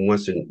more than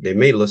once, and they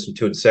may listen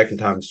to it the second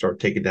time and start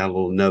taking down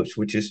little notes,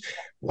 which is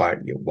why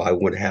I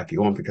want to have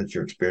you on, because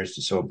your experience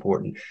is so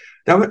important.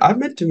 Now, I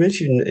meant to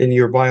mention in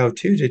your bio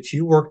too that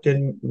you worked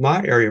in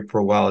my area for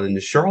a while, in the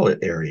Charlotte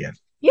area.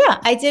 Yeah,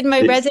 I did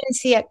my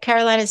residency at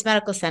Carolina's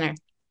Medical Center.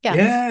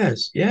 Yeah.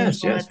 Yes.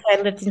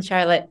 I lived in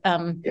Charlotte.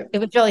 Yeah. It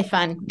was really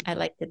fun. I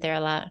liked it there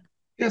a lot.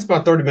 Yeah, it's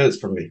about 30 minutes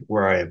from me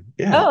where I am.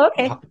 Yeah. Oh,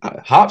 okay.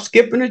 Hop,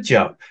 skip, and a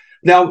jump.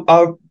 Now,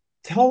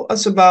 tell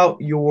us about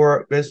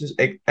your business,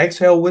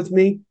 Exhale With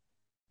Me,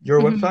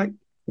 your website.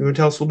 You want to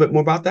tell us a little bit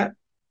more about that?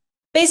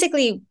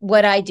 Basically,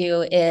 what I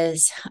do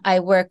is I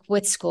work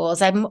with schools.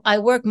 I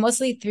work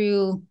mostly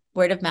through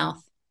word of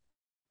mouth.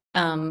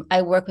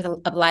 I work with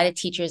a lot of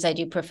teachers. I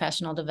do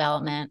professional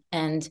development,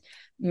 and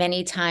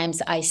many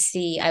times I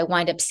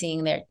wind up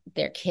seeing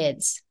their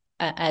kids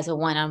as a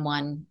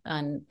one-on-one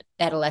on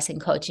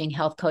adolescent coaching,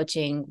 health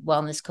coaching,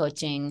 wellness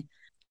coaching,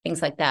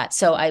 things like that.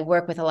 So I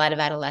work with a lot of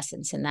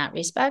adolescents in that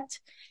respect.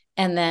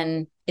 And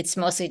then it's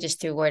mostly just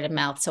through word of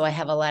mouth. So I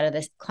have a lot of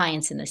the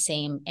clients in the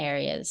same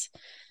areas.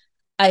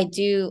 I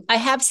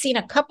have seen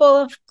a couple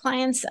of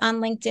clients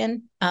on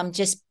LinkedIn,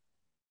 just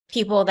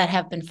people that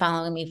have been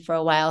following me for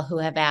a while who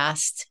have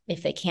asked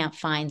if they can't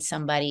find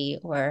somebody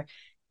or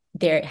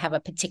they have a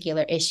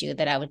particular issue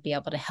that I would be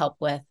able to help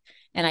with.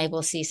 And I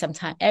will see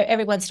sometime,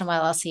 every once in a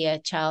while, I'll see a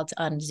child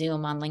on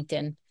Zoom on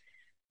LinkedIn.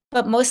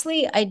 But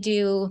mostly I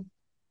do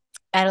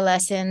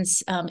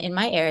adolescents in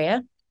my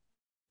area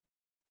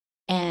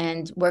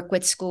and work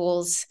with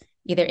schools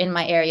either in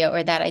my area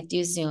or that I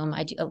do Zoom.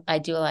 I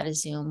do a lot of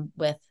Zoom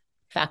with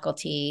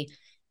faculty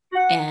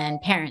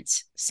and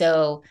parents.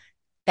 So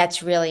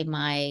that's really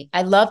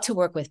I love to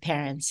work with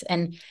parents.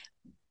 And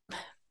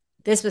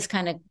this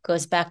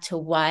goes back to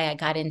why I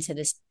got into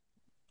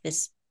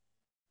this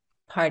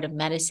part of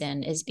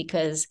medicine, is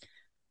because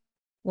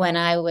when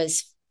I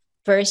was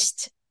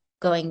first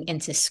going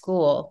into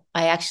school,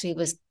 I actually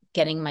was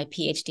getting my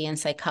PhD in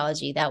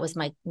psychology. That was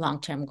my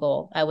long-term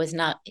goal. I was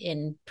not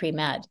in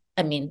pre-med.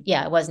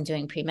 I wasn't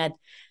doing pre-med.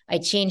 I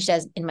changed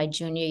as in my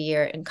junior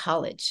year in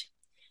college.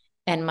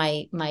 And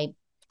my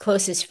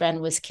closest friend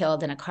was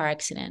killed in a car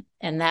accident.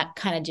 And that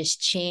kind of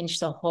just changed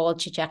the whole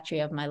trajectory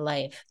of my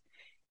life.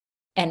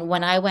 And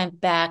when I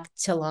went back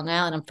to Long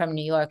Island, I'm from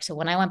New York. So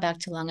when I went back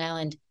to Long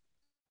Island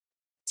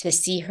to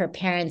see her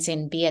parents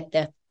and be at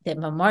the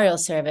memorial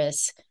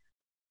service,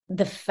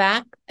 the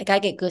fact, like, I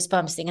get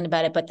goosebumps thinking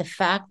about it, but the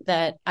fact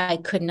that I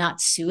could not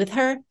soothe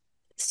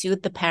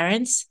the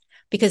parents,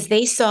 because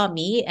they saw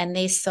me and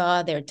they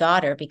saw their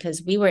daughter,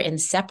 because we were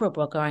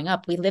inseparable growing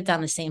up. We lived on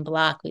the same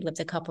block. We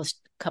lived a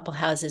couple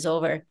houses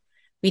over.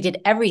 We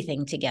did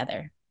everything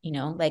together,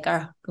 like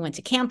we went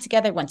to camp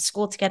together, went to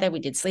school together. We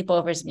did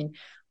sleepovers.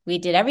 We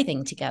did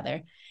everything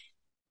together.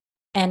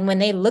 And when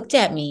they looked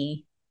at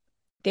me,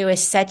 there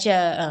was such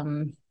a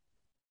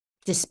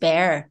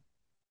despair.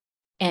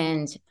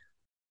 And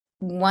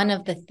one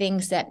of the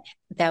things that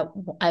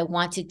I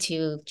wanted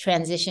to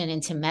transition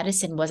into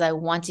medicine was I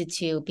wanted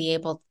to be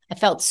able, I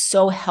felt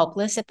so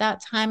helpless at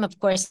that time. Of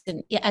course,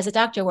 and as a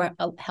doctor, we're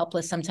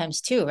helpless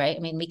sometimes too,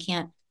 right? We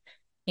can't,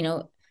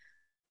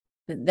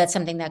 that's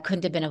something that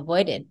couldn't have been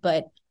avoided.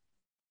 But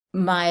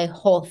my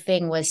whole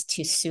thing was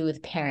to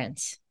soothe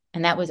parents.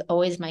 And that was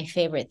always my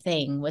favorite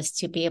thing, was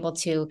to be able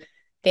to,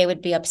 they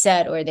would be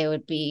upset or they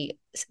would be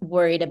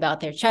worried about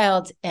their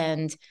child,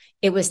 and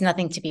it was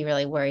nothing to be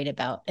really worried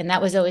about. And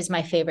that was always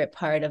my favorite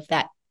part of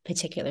that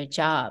particular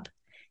job.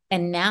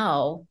 And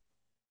now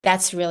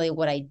that's really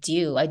what I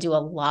do. I do a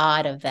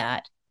lot of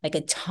that, like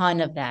a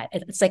ton of that.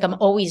 It's like I'm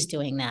always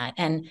doing that.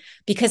 And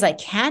because I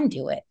can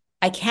do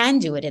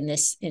it in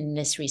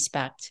this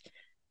respect.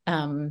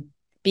 Um,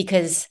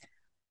 because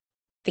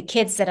the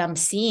kids that I'm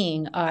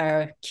seeing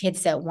are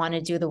kids that want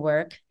to do the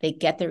work. They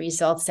get the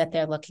results that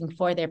they're looking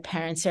for. Their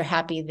parents are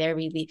happy. They're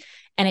really,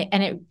 and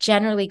it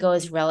generally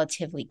goes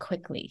relatively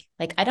quickly.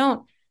 Like I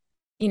don't,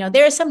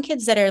 there are some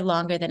kids that are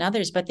longer than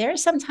others, but there are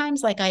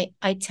sometimes like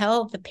I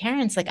tell the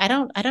parents, like, I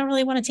don't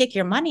really want to take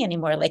your money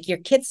anymore. Like your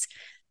kids,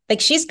 like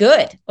she's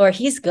good or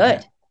he's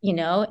good,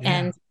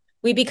 and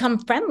we become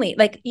friendly.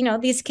 Like,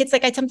 these kids,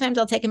 like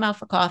I'll take them out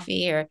for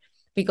coffee or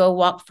we go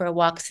walk for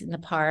walks in the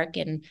park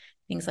and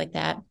things like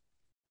that.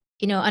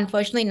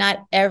 Unfortunately,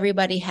 not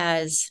everybody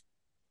has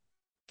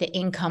the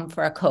income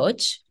for a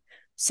coach.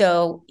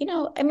 So,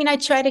 I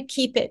try to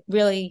keep it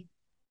really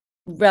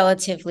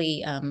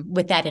relatively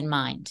with that in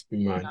mind.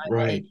 Right, I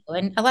really right. do.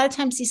 And a lot of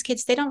times these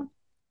kids, they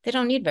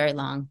don't need very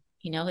long.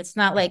 It's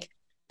not like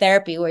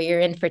therapy where you're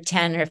in for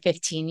 10 or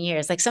 15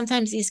 years. Like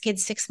sometimes these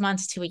kids 6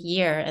 months to a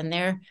year and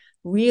they're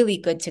really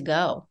good to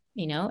go,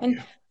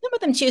 and some of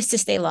them choose to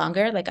stay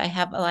longer. Like I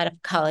have a lot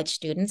of college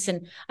students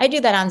and I do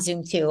that on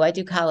Zoom too. I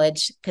do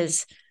college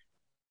because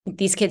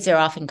these kids are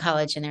off in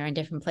college and they're in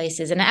different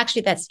places. And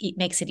actually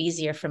makes it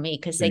easier for me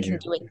because they can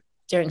do it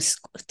during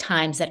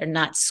times that are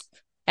not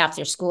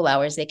after school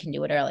hours. They can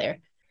do it earlier.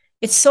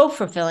 It's so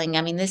fulfilling.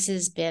 I mean, this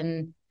has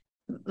been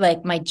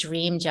like my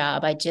dream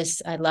job. I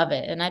love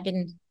it. And I've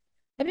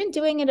been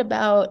doing it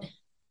about,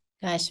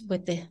 gosh,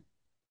 I've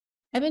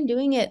been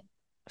doing it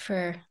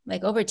for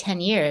like over 10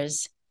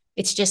 years.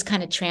 It's just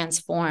kind of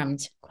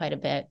transformed quite a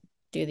bit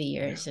through the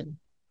years. And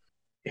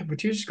Yeah,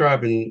 but you're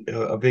describing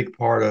a big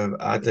part of,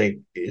 I think,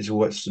 is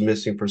what's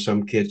missing for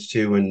some kids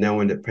too, and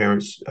knowing that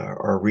parents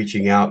are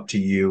reaching out to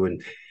you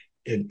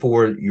and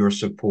for your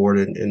support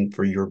and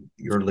for your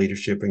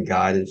leadership and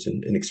guidance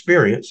and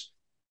experience.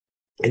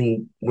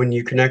 And when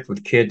you connect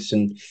with kids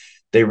and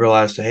they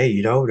realize,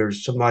 hey,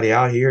 there's somebody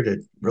out here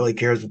that really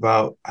cares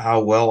about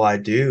how well I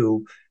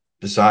do,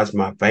 besides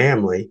my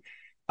family.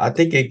 I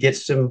think it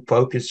gets them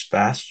focused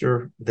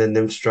faster than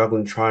them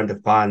struggling trying to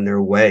find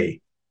their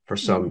way for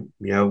some,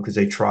 because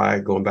they try,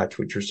 going back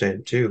to what you're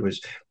saying too,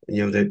 is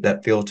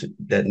that feel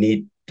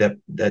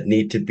that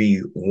need to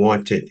be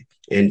wanted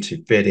and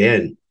to fit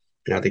in.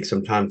 And I think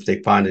sometimes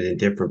they find it in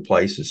different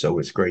places. So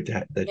it's great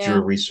that you're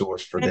a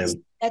resource for them.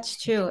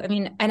 That's true. I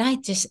mean, and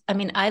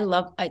I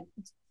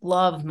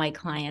love my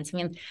clients. I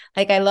mean,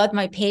 like I love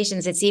my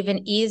patients. It's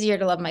even easier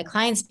to love my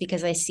clients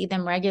because I see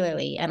them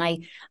regularly and I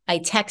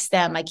text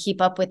them, I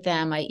keep up with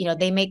them.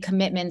 They make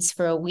commitments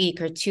for a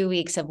week or 2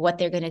 weeks of what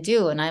they're going to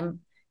do. And I'm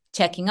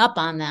checking up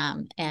on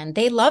them and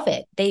they love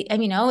it. They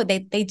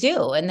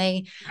do. And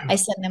I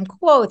send them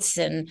quotes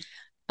and,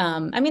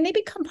 they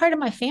become part of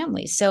my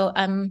family. So,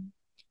 and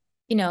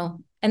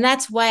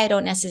that's why I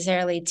don't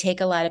necessarily take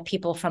a lot of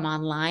people from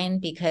online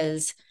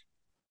because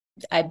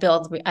I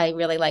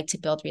really like to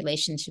build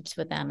relationships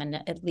with them and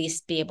at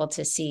least be able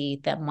to see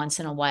them once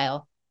in a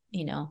while.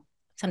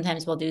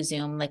 Sometimes we'll do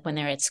Zoom like when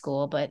they're at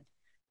school, but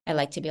I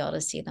like to be able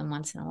to see them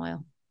once in a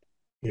while.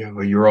 Yeah,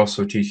 but you're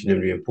also teaching them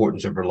the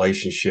importance of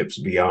relationships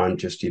beyond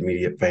just the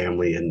immediate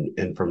family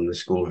and from the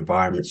school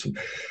environment. So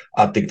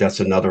I think that's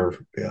another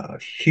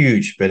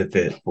huge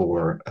benefit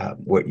for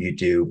what you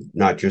do,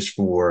 not just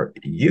for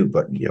you,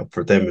 but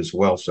for them as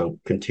well. So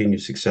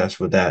continued success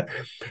with that.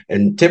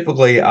 And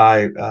typically,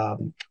 I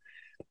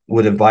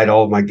would invite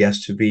all of my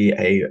guests to be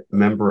a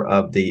member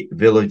of the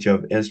Village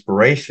of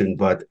Inspiration,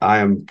 but I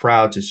am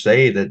proud to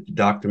say that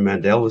Dr.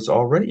 Mandel is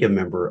already a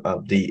member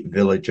of the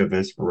Village of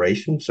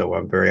Inspiration. So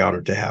I'm very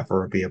honored to have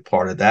her be a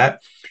part of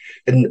that.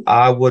 And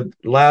I would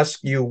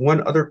ask you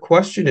one other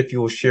question, if you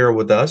will share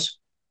with us,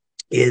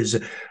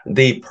 is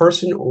the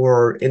person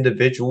or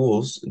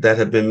individuals that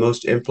have been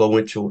most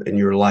influential in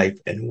your life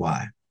and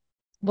why?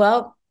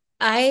 Well,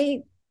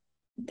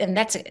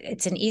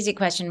 it's an easy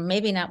question,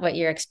 maybe not what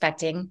you're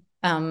expecting.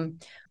 I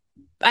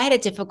had a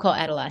difficult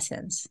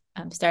adolescence,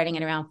 starting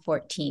at around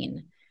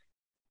 14.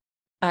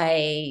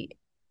 I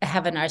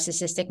have a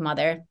narcissistic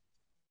mother,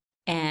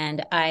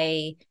 and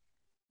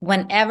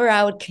whenever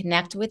I would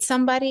connect with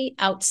somebody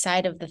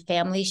outside of the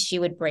family, she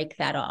would break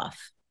that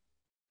off.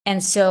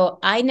 And so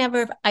I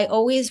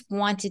always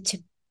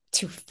wanted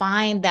to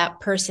find that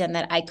person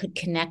that I could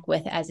connect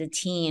with as a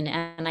teen,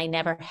 and I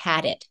never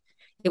had it.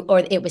 Or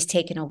it was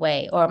taken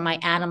away, or my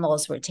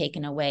animals were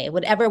taken away.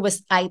 Whatever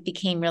I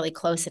became really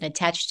close and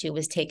attached to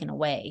was taken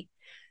away.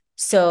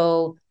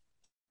 So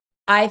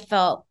I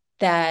felt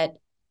that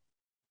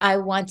I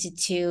wanted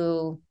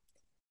to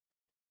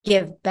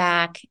give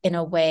back in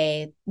a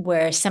way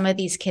where some of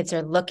these kids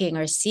are looking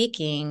or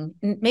seeking,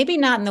 maybe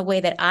not in the way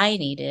that I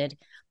needed,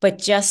 but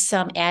just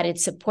some added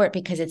support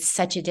because it's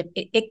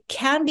it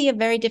can be a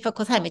very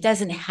difficult time. It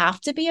doesn't have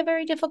to be a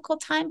very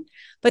difficult time,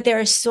 but there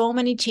are so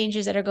many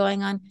changes that are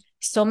going on,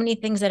 so many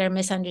things that are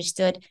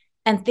misunderstood,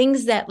 and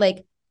things that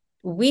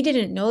we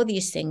didn't know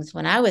these things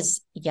when I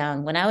was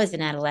young, when I was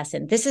an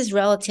adolescent. This is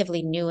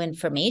relatively new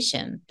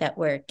information that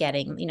we're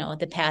getting,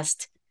 the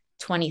past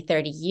 20,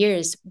 30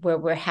 years, where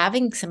we're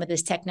having some of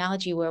this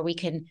technology where we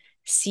can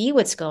see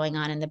what's going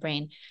on in the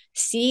brain,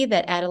 see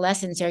that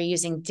adolescents are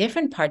using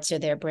different parts of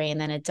their brain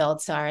than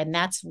adults are. And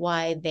that's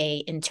why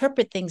they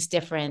interpret things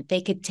different.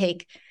 They could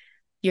take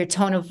your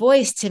tone of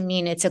voice to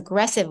mean it's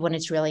aggressive when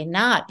it's really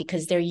not,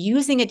 because they're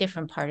using a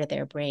different part of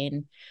their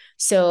brain.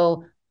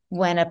 So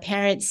when a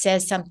parent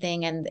says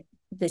something and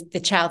the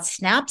child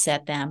snaps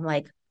at them,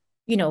 like,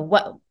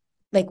 what,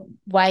 like,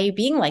 why are you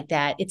being like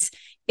that?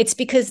 It's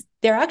because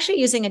they're actually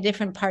using a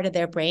different part of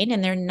their brain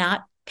and they're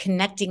not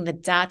connecting the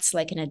dots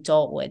like an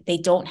adult would. They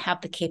don't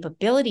have the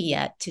capability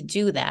yet to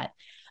do that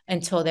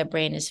until their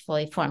brain is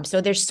fully formed.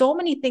 So there's so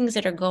many things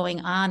that are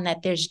going on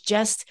that there's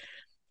just,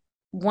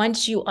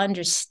 once you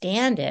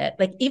understand it,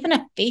 like even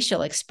a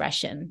facial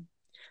expression,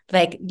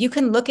 like you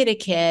can look at a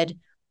kid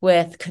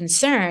with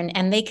concern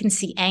and they can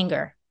see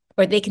anger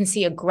or they can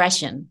see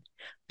aggression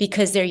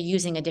because they're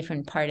using a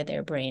different part of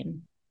their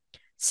brain.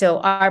 So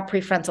our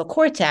prefrontal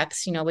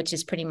cortex, which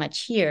is pretty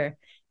much here,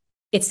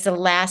 it's the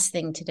last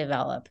thing to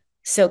develop.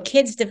 So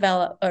kids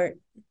develop, or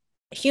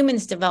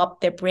humans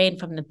develop their brain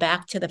from the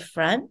back to the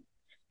front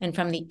and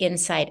from the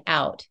inside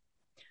out.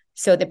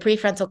 So the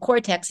prefrontal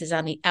cortex is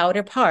on the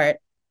outer part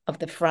of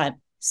the front.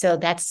 So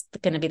that's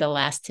going to be the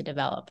last to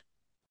develop.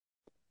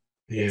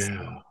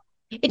 Yeah.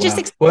 It just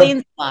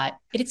explains a lot.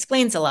 It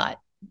explains a lot,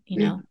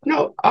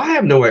 No, I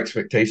have no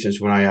expectations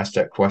when I ask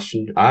that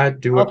question. I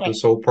do it for the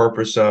sole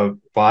purpose of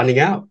finding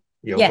out,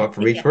 but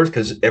from each person,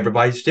 because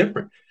everybody's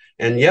different.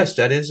 And yes,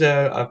 that is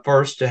a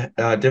first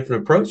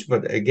different approach.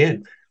 But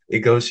again, it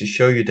goes to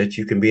show you that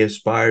you can be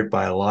inspired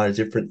by a lot of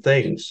different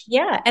things.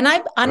 Yeah. And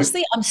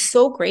I'm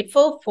so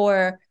grateful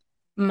for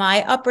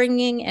my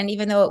upbringing. And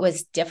even though it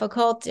was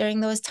difficult during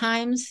those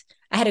times,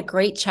 I had a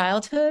great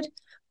childhood,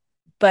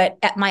 but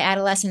my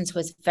adolescence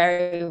was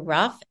very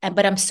rough.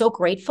 But I'm so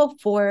grateful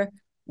for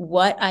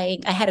what I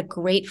had a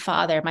great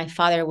father. My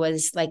father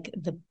was like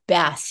the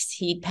best.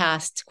 He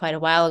passed quite a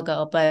while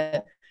ago,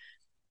 but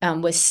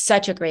was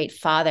such a great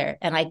father.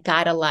 And I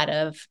got a lot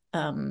of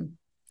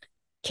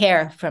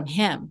care from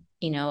him,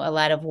 a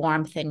lot of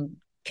warmth and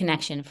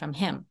connection from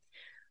him.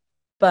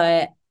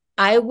 But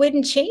I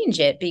wouldn't change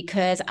it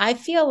because I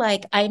feel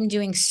like I'm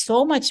doing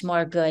so much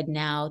more good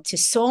now to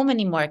so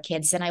many more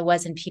kids than I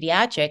was in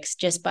pediatrics,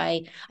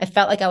 I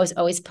felt like I was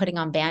always putting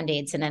on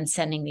Band-Aids and then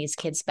sending these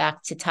kids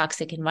back to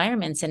toxic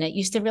environments. And it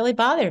used to really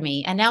bother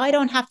me. And now I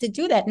don't have to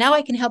do that. Now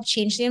I can help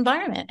change the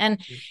environment. And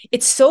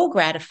it's so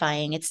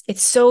gratifying.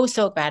 It's so,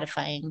 so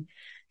gratifying.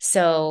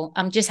 So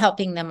I'm just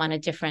helping them on a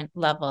different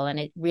level. And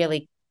it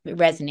really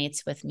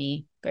resonates with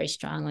me very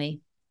strongly.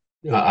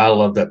 I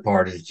love that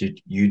part is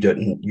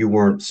you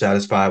weren't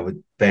satisfied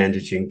with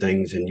bandaging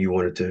things and you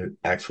wanted to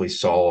actually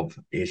solve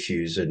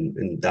issues,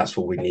 and that's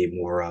what we need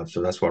more of.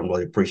 So that's why I'm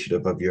really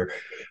appreciative of your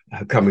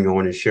coming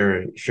on and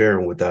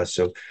sharing with us.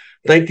 So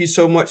thank you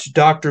so much,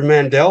 Dr.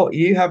 Mandel. Do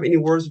you have any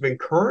words of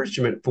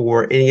encouragement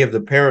for any of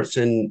the parents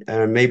and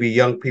maybe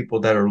young people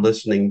that are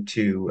listening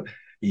to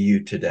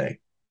you today?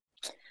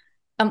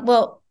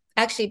 Well,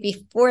 actually,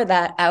 before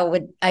that,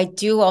 I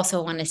do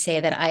also want to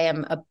say that I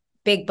am a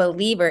big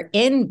believer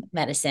in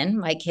medicine.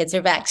 My kids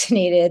are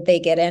vaccinated.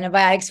 They get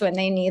antibiotics when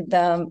they need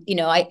them.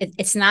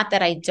 It's not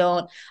that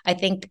I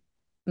think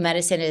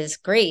medicine is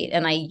great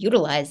and I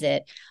utilize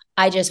it.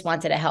 I just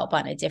wanted to help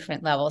on a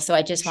different level. So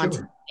I just wanted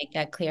to make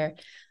that clear.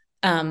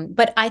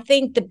 But I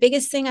think the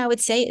biggest thing I would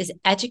say is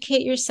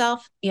educate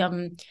yourself.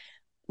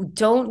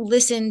 Don't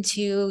listen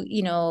to,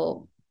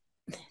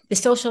 the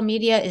social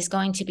media is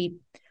going to be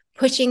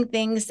pushing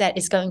things that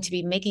is going to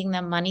be making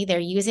them money. They're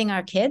using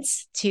our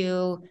kids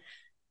to,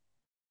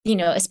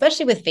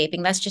 especially with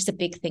vaping, that's just a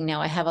big thing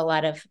now. I have a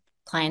lot of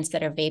clients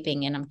that are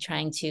vaping and I'm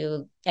trying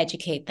to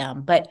educate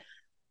them. But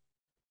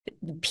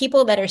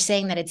people that are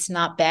saying that it's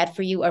not bad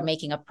for you are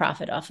making a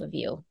profit off of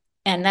you.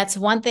 And that's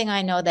one thing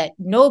I know that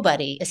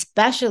nobody,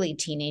 especially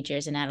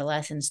teenagers and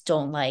adolescents,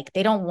 don't like.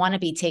 They don't want to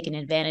be taken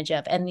advantage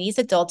of. And these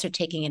adults are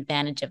taking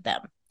advantage of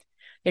them.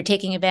 They're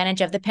taking advantage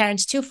of the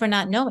parents too for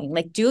not knowing.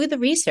 Like, do the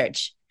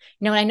research.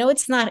 And I know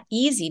it's not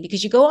easy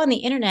because you go on the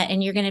internet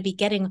and you're going to be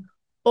getting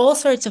all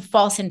sorts of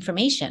false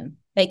information.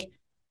 Like,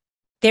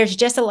 there's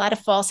just a lot of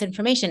false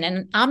information.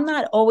 And I'm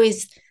not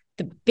always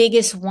the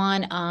biggest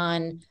one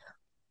on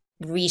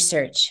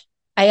research.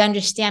 I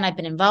understand. I've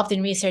been involved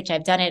in research.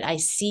 I've done it. I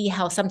see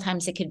how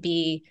sometimes there could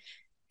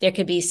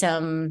be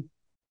some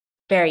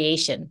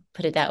variation,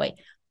 put it that way.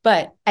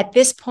 But at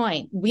this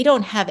point, we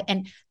don't have,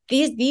 and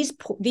these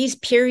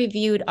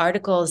peer-reviewed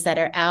articles that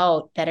are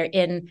out, that are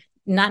in,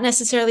 not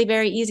necessarily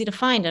very easy to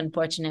find,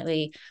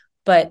 unfortunately,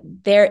 but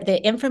the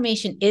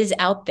information is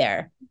out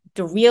there.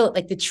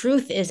 The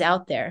truth is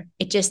out there.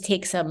 It just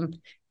takes some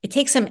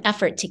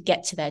effort to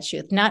get to that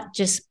truth, not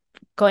just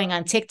going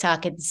on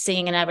TikTok and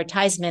seeing an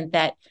advertisement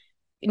that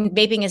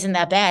vaping isn't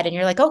that bad. And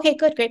you're like, okay,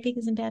 good, great, vaping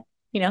isn't bad,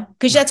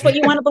 because that's what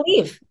you want to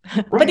believe.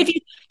 Right. But if you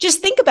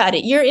just think about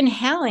it, you're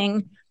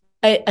inhaling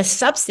a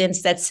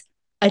substance that's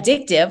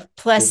addictive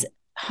plus,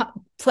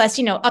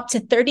 up to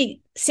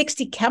 30,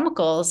 60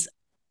 chemicals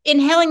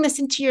inhaling this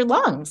into your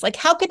lungs. Like,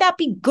 how could that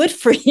be good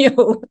for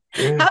you?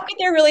 Yeah. How could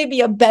there really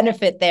be a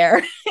benefit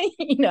there?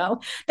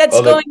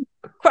 That's going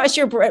across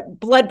your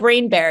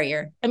blood-brain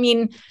barrier. I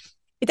mean,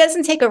 it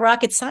doesn't take a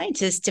rocket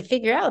scientist to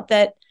figure out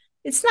that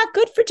it's not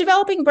good for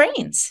developing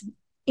brains,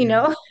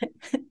 Yeah.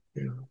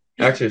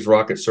 Actually, it's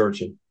rocket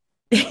searching.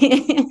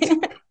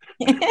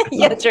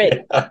 Yeah, that's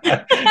right.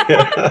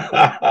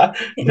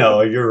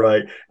 No, you're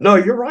right. No,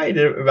 you're right.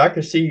 I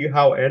can see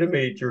how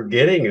animated you're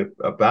getting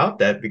about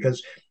that,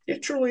 because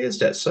it truly is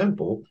that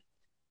simple.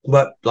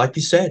 But like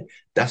you said,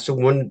 that's the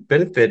one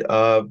benefit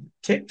of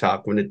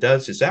TikTok when it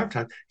does its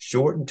advertising,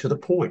 short and to the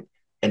point.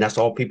 And that's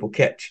all people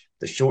catch,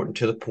 the short and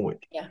to the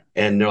point. Yeah.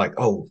 And they're like,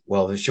 oh,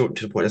 well, the short and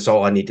to the point. That's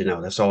all I need to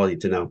know. That's all I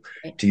need to know.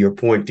 Right. To your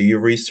point, do your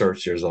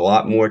research. There's a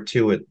lot more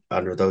to it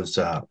under those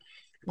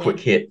quick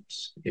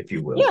hits, if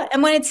you will. Yeah.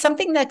 And when it's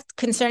something that's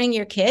concerning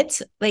your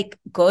kids, like,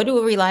 go to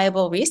a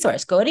reliable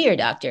resource, go to your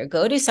doctor,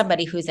 go to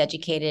somebody who's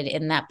educated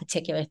in that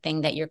particular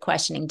thing that you're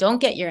questioning.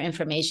 Don't get your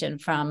information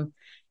from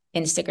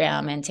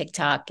Instagram and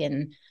TikTok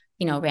and,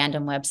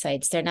 random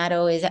websites. They're not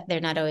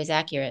always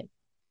accurate.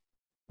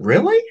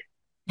 Really?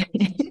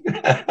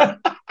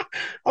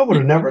 I would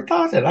have never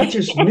thought that. I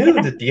just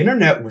knew that the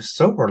internet was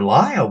so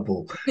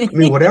reliable. I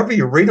mean, whatever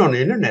you read on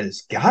the internet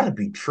has got to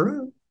be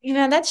true.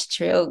 That's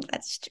true.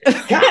 That's true.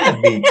 Gotta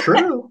be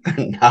true.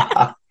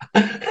 Nah.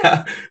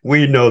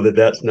 We know that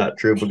that's not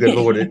true, but good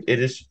Lord, it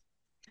is.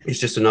 It's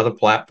just another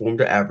platform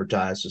to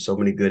advertise. So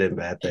many good and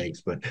bad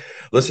things. But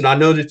listen, I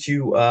know that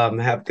you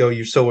have to go.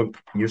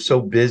 You're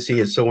so busy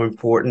and so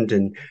important,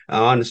 and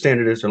I understand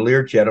that there's a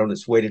Learjet on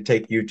its way to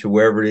take you to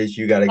wherever it is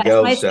you got to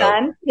go. My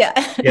son. Yeah.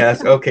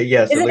 Yes. Okay.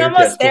 Yes. Is it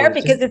almost there?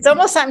 Because it's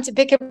almost time to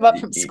pick him up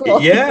from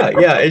school. Yeah.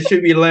 It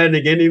should be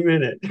landing any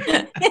minute.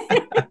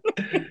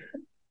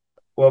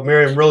 Well,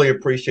 Miriam, really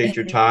appreciate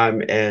your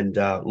time, and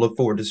look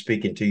forward to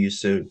speaking to you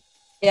soon.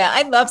 Yeah,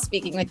 I love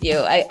speaking with you.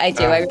 I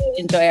do. I really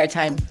enjoy our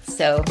time.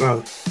 So,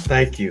 well,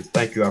 thank you.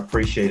 I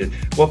appreciate it.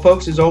 Well,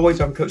 folks, as always,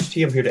 I'm Coach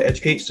T. I'm here to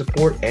educate,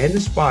 support, and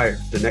inspire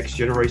the next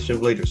generation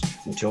of leaders.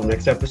 Until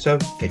next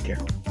episode, take care.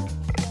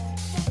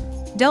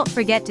 Don't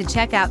forget to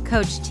check out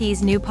Coach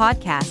T's new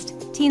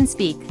podcast, Teen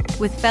Speak,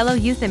 with fellow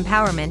youth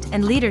empowerment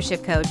and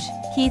leadership coach,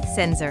 Keith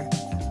Senzer.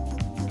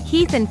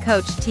 Keith and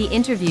Coach T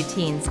interview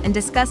teens and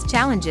discuss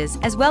challenges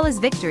as well as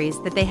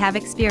victories that they have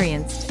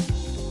experienced.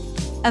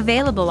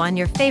 Available on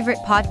your favorite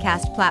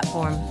podcast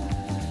platform.